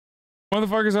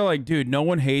motherfuckers are like, dude, no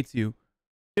one hates you.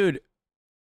 Dude,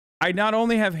 I not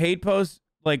only have hate posts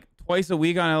like twice a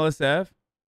week on LSF,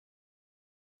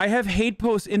 I have hate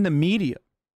posts in the media.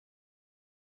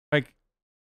 Like,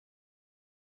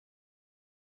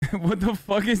 what the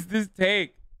fuck is this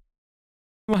take?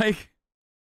 Like,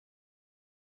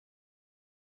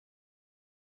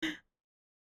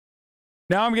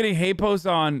 now I'm getting hate posts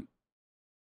on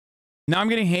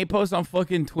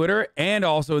fucking Twitter and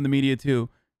also in the media too.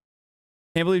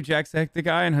 Can't believe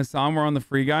Jacksepticeye and Hasan were on the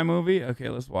Free Guy movie. Okay,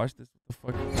 let's watch this. What the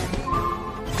fuck?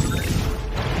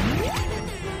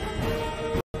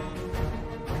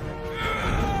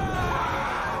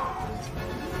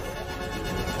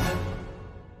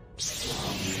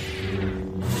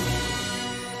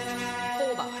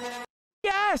 Hold on.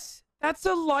 Yes! That's a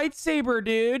lightsaber,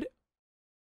 dude.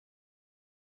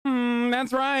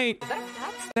 That's right.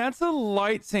 That's a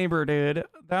lightsaber, dude.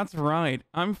 That's right.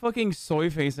 I'm fucking soy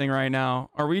facing right now.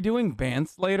 Are we doing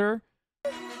Bance later?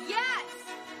 Yes!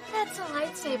 That's a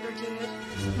lightsaber, dude.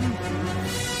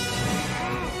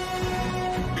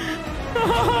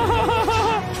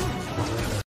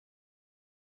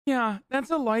 Yeah,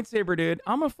 that's a lightsaber, dude.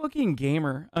 I'm a fucking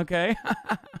gamer, okay?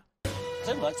 Is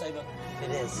that a lightsaber?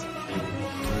 It is.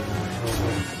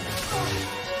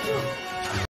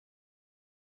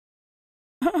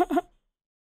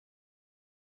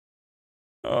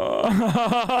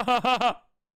 Oh.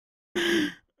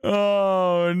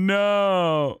 Oh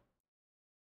no.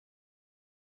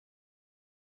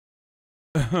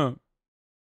 That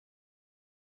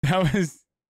was,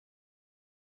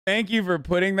 thank you for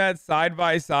putting that side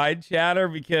by side, chatter,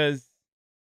 because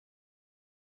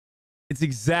it's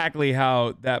exactly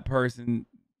how that person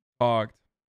talked.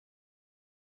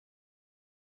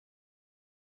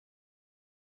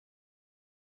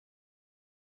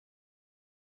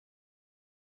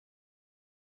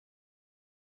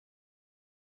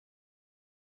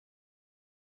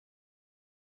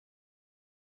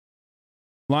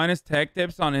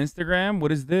 LinusTechTips on Instagram?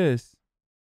 What is this?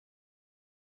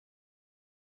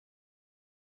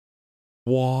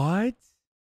 What?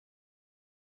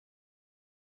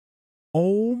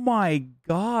 Oh my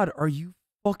god, are you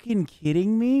fucking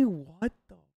kidding me? What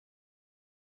the?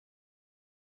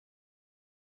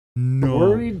 No.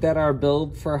 Worried that our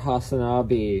build for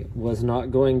HasanAbi was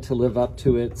not going to live up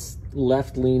to its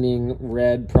left-leaning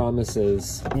red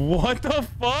promises. What the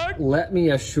fuck? Let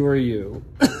me assure you,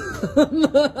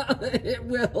 it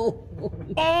will.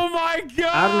 Oh my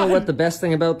god! I don't know what the best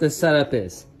thing about this setup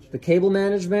is. The cable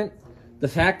management, the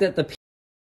fact that the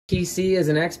PC is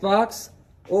an Xbox,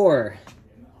 or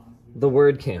the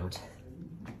word count.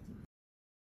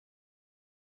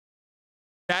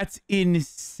 That's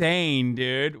insane,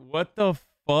 dude. What the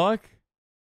fuck?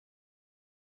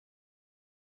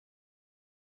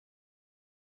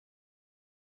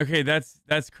 Okay, that's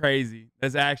crazy.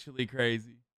 That's actually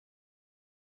crazy.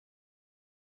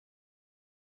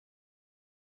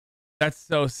 That's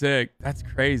so sick. That's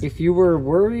crazy. If you were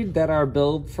worried that our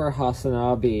build for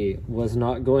HasanAbi was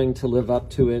not going to live up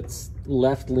to its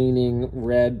left-leaning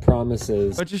red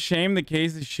promises. Such a shame the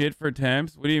case is shit for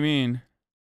temps. What do you mean?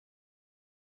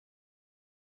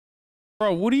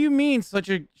 Bro, what do you mean such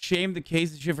a shame the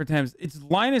case is shit for temps? It's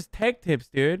LinusTechTips,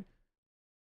 dude.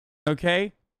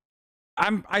 Okay?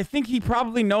 I think he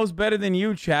probably knows better than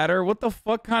you, chatter. What the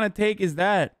fuck kind of take is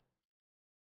that?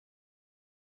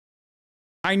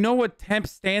 I know what temp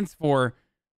stands for.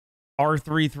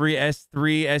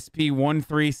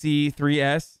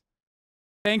 R33S3SP13C3S.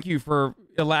 Thank you for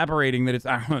elaborating that it's,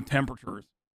 I don't know, temperatures.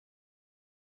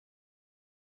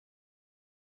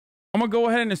 I'm gonna go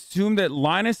ahead and assume that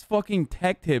Linus fucking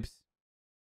Tech Tips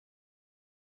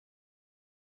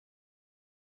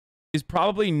is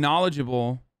probably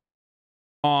knowledgeable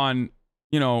on,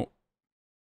 you know,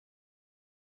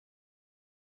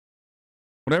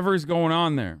 whatever is going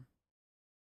on there.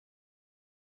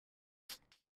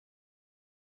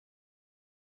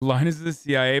 Linus is a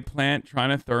CIA plant trying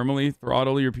to thermally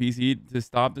throttle your PC to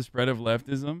stop the spread of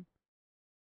leftism.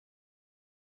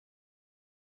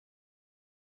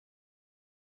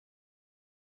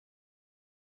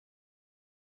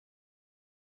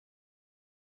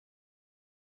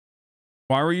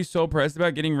 Why were you so pressed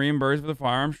about getting reimbursed for the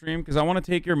firearm stream? Because I want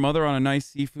to take your mother on a nice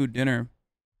seafood dinner.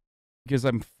 Because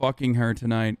I'm fucking her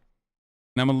tonight.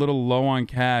 And I'm a little low on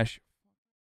cash.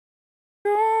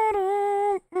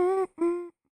 I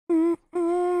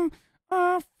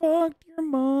fucked your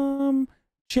mom.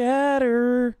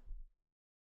 Chatter.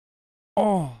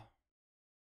 Oh.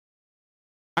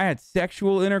 I had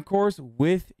sexual intercourse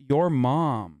with your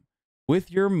mom.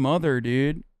 With your mother,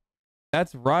 dude.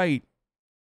 That's right.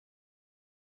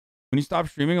 When you stop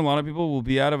streaming, a lot of people will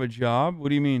be out of a job. What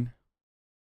do you mean?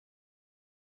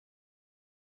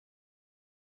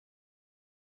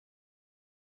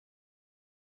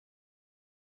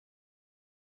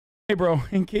 Hey, bro,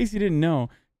 in case you didn't know,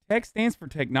 tech stands for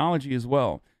technology as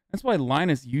well. That's why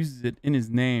Linus uses it in his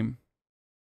name.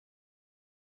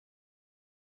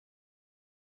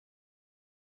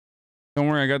 Don't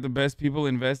worry, I got the best people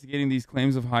investigating these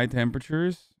claims of high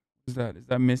temperatures. What is that? Is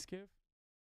that Miskiff?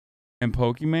 And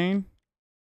Pokimane?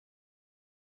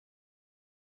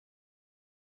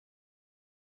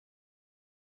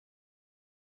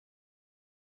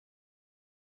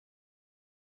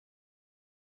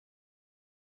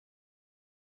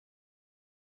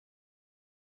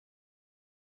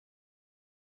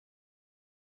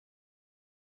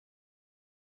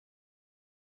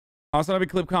 HasanAbi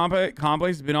Clip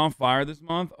Complex has been on fire this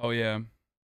month. Oh, yeah.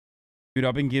 Dude,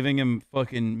 I've been giving him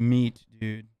fucking meat,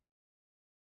 dude.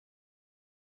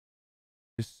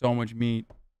 Just so much meat.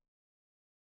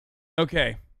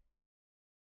 Okay.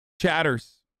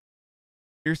 Chatters.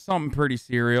 Here's something pretty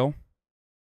serial.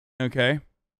 Okay.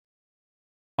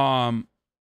 We're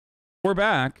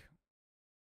back.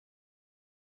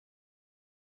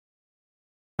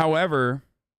 However,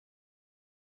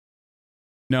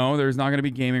 no, there's not going to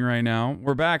be gaming right now.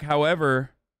 We're back.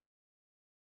 However,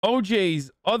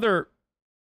 OJ's other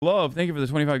love, thank you for the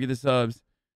 25 get the subs.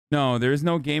 No, there's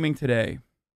no gaming today.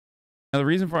 Now, the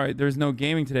reason for there's no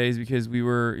gaming today is because we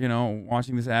were, you know,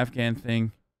 watching this Afghan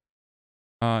thing.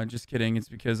 Just kidding. It's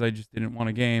because I just didn't want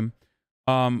to game.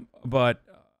 But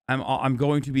I'm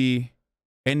going to be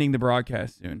ending the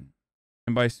broadcast soon.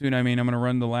 And by soon, I mean I'm going to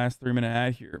run the last 3-minute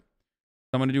ad here.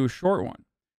 So I'm going to do a short one.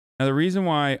 Now, the reason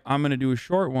why I'm going to do a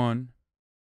short one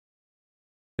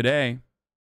today,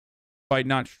 despite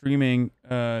not streaming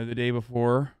the day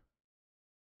before,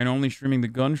 and only streaming the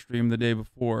gun stream the day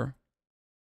before,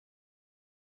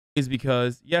 is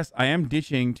because, yes, I am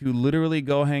ditching to literally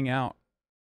go hang out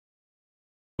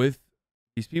with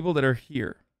these people that are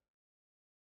here.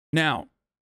 Now,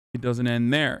 it doesn't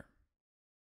end there.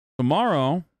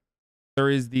 Tomorrow, there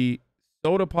is the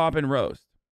Soda Pop and Roast.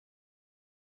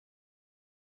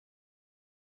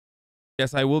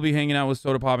 Yes, I will be hanging out with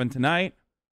Soda Poppin' tonight,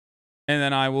 and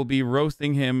then I will be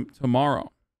roasting him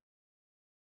tomorrow.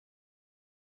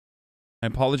 I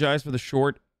apologize for the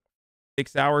short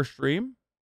 6-hour stream.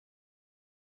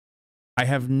 I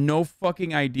have no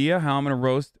fucking idea how I'm going to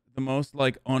roast the most,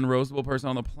 like, unroastable person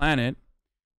on the planet.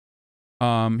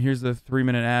 Here's the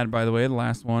 3-minute ad, by the way, the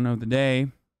last one of the day.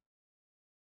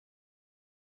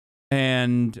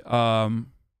 And,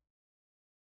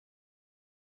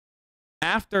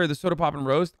 after the Soda Pop and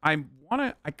Roast, I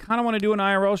kind of want to do an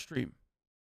IRL stream.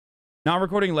 Not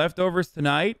recording leftovers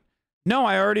tonight. No,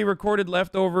 I already recorded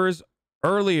leftovers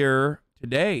earlier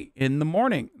today in the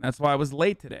morning. That's why I was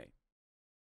late today.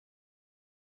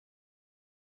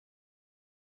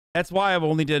 That's why I've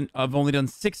only done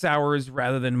 6 hours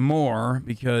rather than more,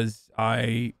 because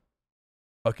I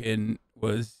fucking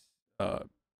was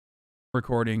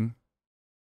recording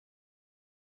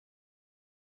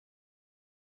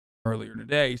earlier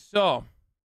today. So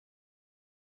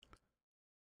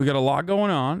we got a lot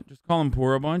going on. Just call him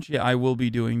poor a bunch. Yeah, I will be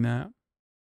doing that.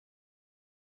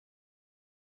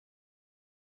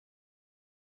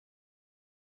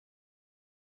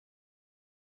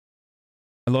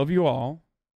 I love you all.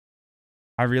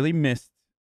 I really missed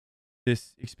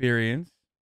this experience.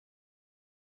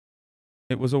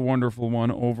 It was a wonderful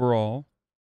one overall.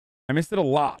 I missed it a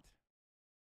lot.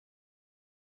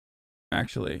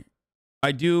 Actually,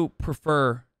 I do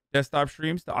prefer desktop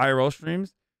streams to IRL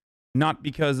streams, not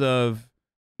because of,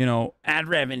 you know, ad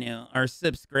revenue or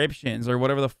subscriptions or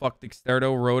whatever the fuck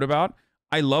Dexerto wrote about.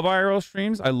 I love IRL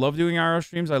streams. I love doing IRL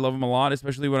streams. I love them a lot,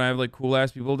 especially when I have like cool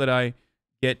ass people that I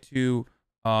get to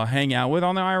hang out with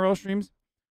on the IRL streams.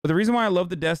 But the reason why I love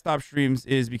the desktop streams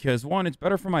is because, one, it's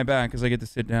better for my back because I get to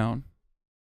sit down.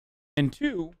 And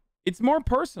two, it's more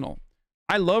personal.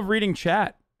 I love reading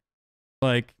chat.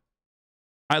 Like,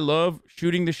 I love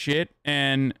shooting the shit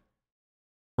and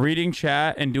reading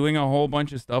chat and doing a whole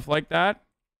bunch of stuff like that.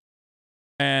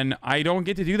 And I don't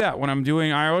get to do that when I'm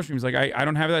doing IRL streams. Like, I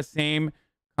don't have that same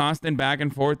constant back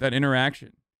and forth, that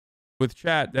interaction with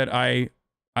chat that I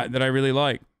really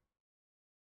like.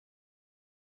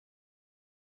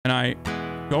 And I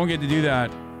don't get to do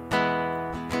that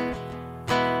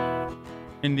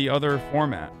in the other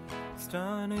format.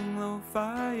 Stunning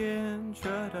lo-fi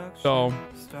introduction. So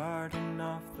Starting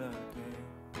off the day.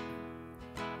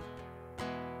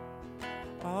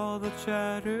 All the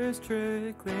chatters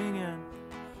trickling in.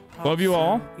 love you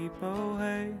all. People,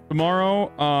 hey.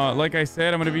 Tomorrow, like I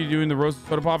said, I'm going to be doing the roasted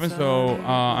soda popping, so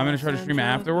I'm going to try to stream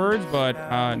afterwards,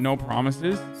 but no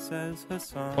promises.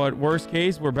 But worst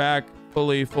case, we're back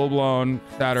full-blown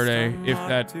Saturday if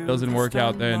that doesn't work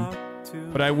out then.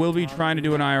 But I will be trying to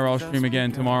do an IRL stream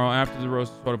again tomorrow after the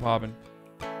roasted soda popping.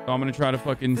 So I'm going to try to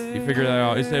fucking figure that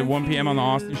out. It's at 1 p.m. on the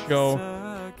Austin Show,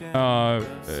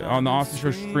 on the Austin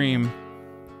Show stream.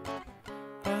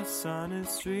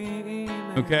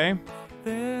 Okay?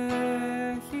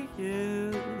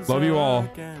 Love you all.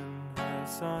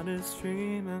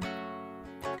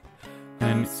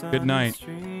 And good night.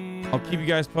 I'll keep you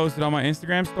guys posted on my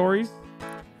Instagram stories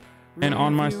and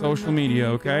on my social media,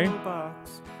 okay?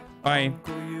 Bye.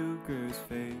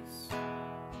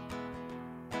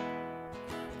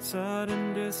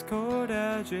 Sudden discord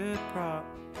agitprop.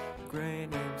 Great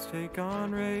names take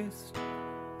on race.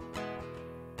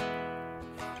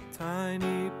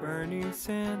 Tiny Bernie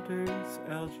Sanders,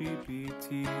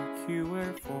 LGBTQ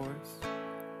Air Force.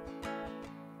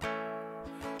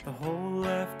 The whole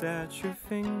left at your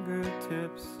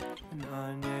fingertips, and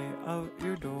Anye out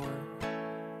your door.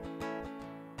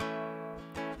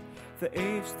 The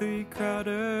H3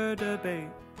 Crowder debate,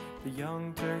 the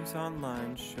Young Turks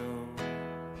online show.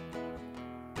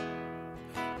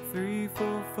 3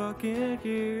 full fucking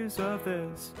years of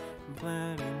this, and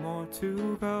plenty more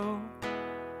to go.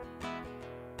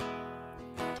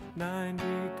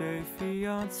 90-day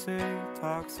fiance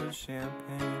talks of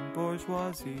champagne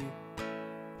bourgeoisie.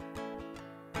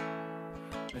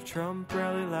 A Trump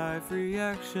rally live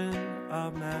reaction, a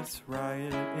mass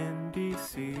riot in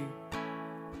DC.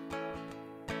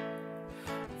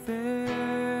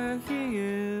 There he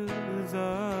is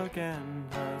again,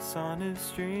 Hasan is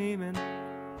streaming.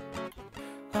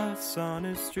 Hasan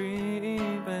is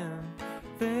streaming.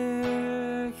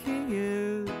 There he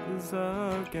is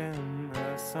again,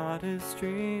 Hasan is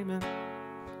streaming.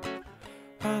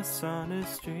 Hasan is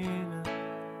streaming.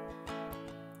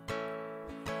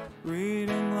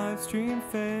 Reading live stream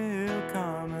fail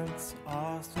comments,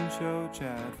 Austin Show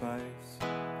chat advice.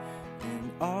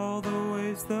 In all the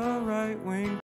ways the right wing